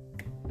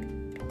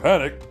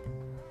 Panic?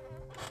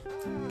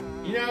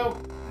 You know,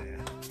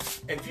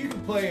 if you can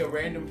play a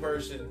random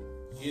person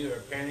either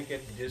a Panic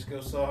at the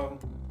Disco song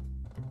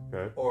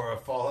or a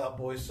Fall Out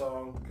Boy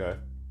song,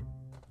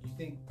 you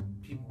think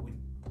people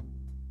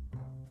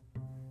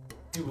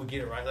would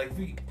get it right? Like if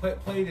we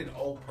played an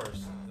old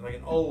person, like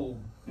an old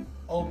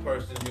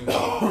person who,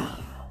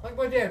 like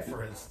my dad,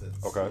 for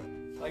instance. Okay.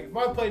 Like if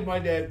I played my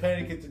dad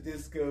Panic at the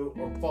Disco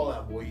or Fall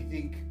Out Boy, you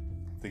think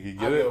you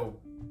get it? Go,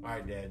 all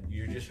right, Dad,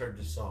 you just heard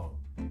this song.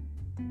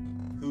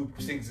 Who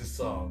sings this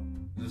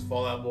song? Is this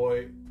Fall Out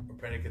Boy or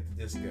Panic at the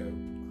Disco?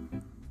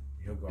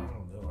 You'll go, I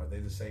don't know. Are they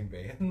the same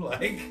band?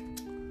 Like,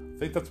 I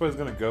think that's what he's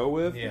gonna go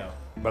with. Yeah.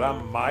 But I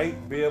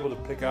might be able to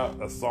pick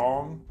out a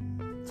song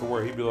to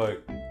where he'd be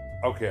like,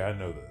 okay, I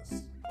know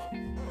this.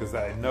 Because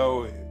I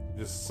know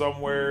just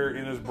somewhere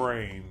in his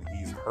brain,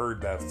 he's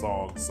heard that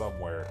song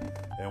somewhere.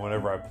 And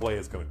whenever I play,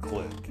 it's going to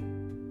click.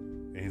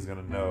 And he's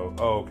going to know,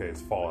 oh, okay,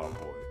 it's Fall Out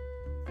Boy.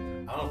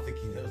 I don't think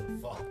he knows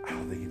Fall Out Boy. I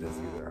don't think he does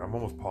either. I'm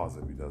almost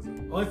positive he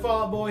doesn't. Only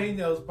Fall Out Boy he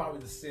knows is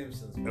probably The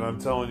Simpsons. And I'm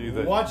telling you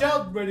that... Watch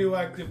out,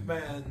 radioactive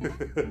man.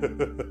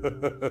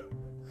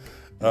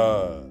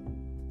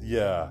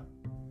 Yeah.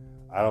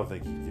 I don't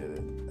think he'd get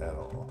it at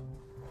all.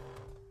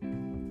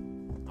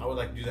 I would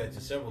like to do that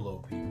to several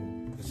old people.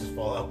 This is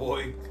Fall Out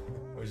Boy,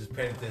 or is this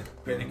Panic at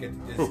the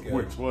Disco?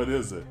 Which one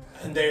is it?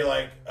 And they're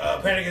like,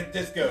 Panic at the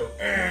Disco.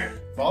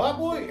 Fall Out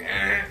Boy?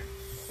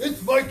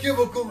 It's My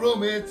Chemical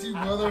Romance, you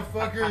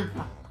motherfucker.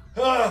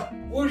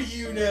 What do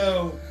you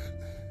know,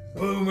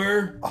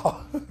 boomer?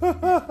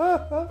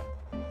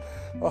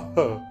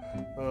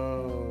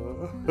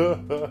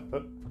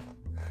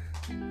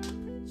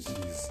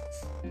 Jesus.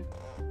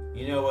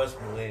 You know us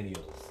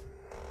millennials.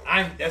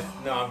 I'm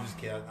just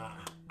kidding.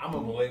 I'm a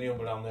millennial,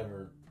 but I'll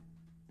never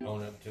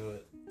own up to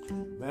it.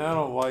 Man, I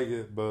don't like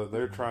it, but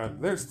they're trying.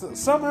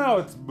 Somehow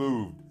it's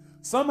moved.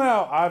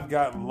 Somehow I've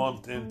gotten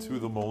lumped into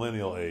the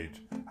millennial age.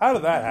 How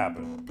did that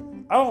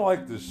happen? I don't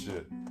like this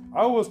shit.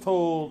 I was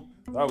told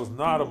I was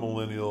not a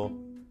millennial,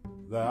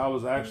 that I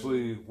was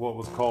actually what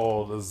was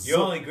called a... You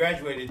only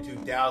graduated in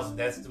 2000.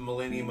 That's the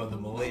millennium of the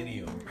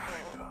millennium.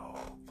 I know,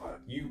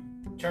 but... You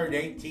turned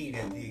 18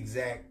 at the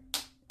exact...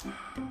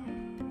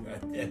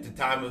 At the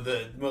time of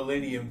the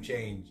millennium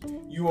change.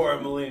 You are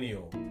a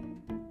millennial.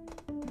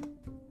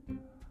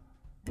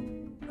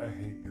 I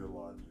hate your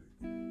logic.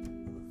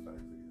 The fact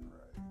that you're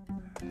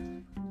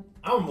right.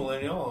 I'm a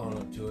millennial. I'll own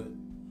up to it.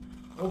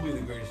 We'll be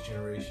the greatest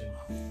generation.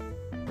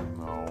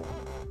 No.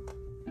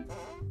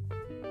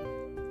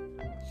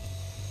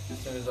 As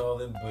soon as all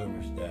them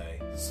boomers die.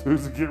 As soon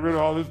as we get rid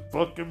of all these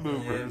fucking Them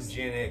boomers.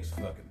 Gen X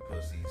fucking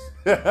pussies.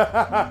 They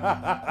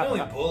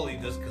only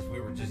bullied us because we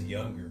were just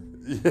younger.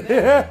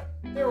 Yeah.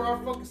 They were our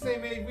fucking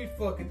same age. We'd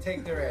fucking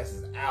take their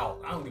asses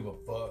out. I don't give a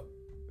fuck.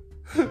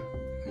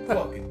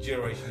 Fucking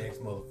Generation X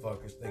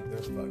motherfuckers think they're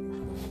fucking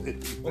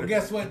cool. Well,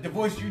 guess what? The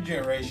voice of your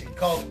generation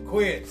calls it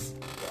quits.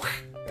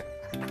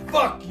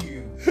 Fuck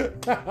you.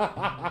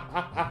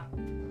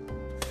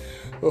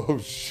 Oh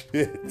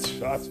shit!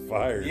 Shots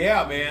fired.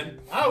 Yeah, man.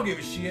 I don't give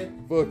a shit.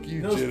 Fuck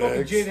you, Those Gen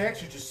fucking X. Gen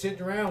X are just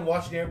sitting around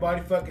watching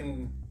everybody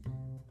fucking...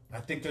 I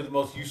think they're the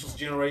most useless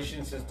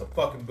generation since the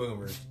fucking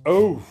boomers.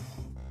 Oh.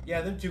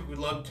 Yeah, them two would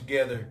lump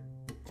together.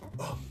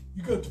 Oh,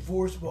 you got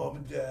divorced, mom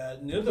and dad.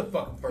 And they're the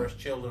fucking first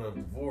children of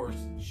divorce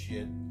and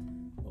shit.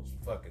 Those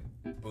fucking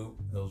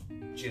those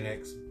Gen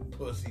X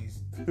pussies.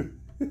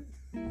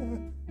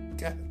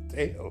 God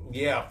damn.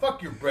 Yeah,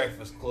 fuck your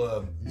Breakfast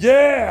Club.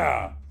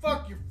 Yeah.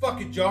 Fuck your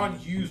fucking John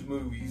Hughes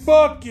movies.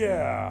 Fuck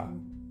yeah.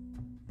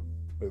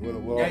 Wait,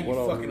 what Yeah, you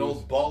what fucking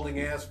old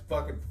balding ass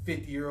fucking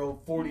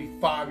 50-year-old,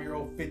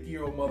 45-year-old,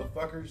 50-year-old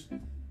motherfuckers.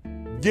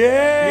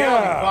 Yeah.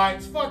 Reality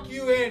bites. Fuck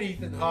you and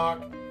Ethan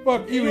Hawke.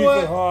 Fuck you, know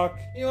Ethan Hawke.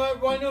 You know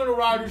what? Winona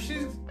Ryder,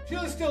 she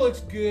still looks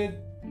good.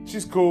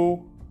 She's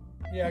cool.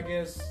 Yeah, I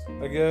guess.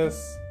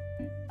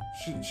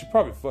 She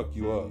probably fuck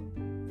you up.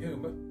 Who?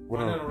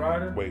 Winona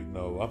Ryder? Wait,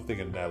 no. I'm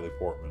thinking Natalie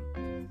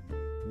Portman.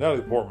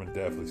 Natalie Portman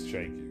definitely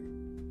shank you.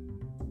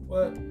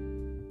 What?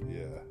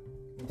 Yeah.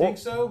 You think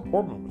so?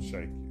 Portman would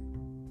shank you.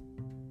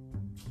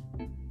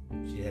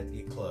 She'd have to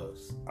get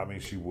close. I mean,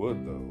 she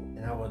would, though.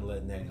 And I wouldn't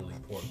let Natalie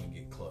Portman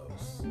get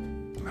close. I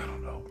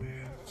don't know,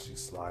 man. She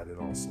slided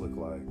on slick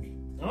like.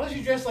 Unless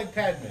you dress like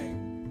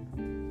Padme.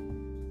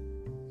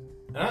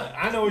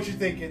 I know what you're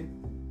thinking.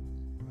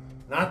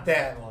 Not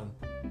that one.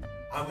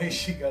 I mean,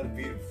 she gotta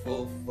be a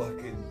full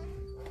fucking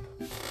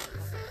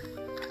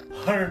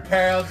 100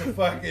 pounds of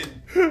fucking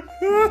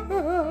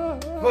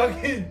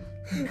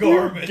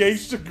garments.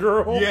 Geisha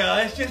girl. Yeah,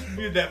 let's just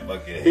do that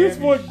fucking. You just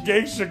heavy want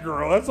geisha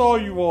girl. That's all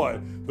you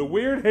want. The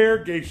weird hair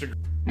geisha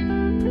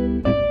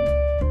girl.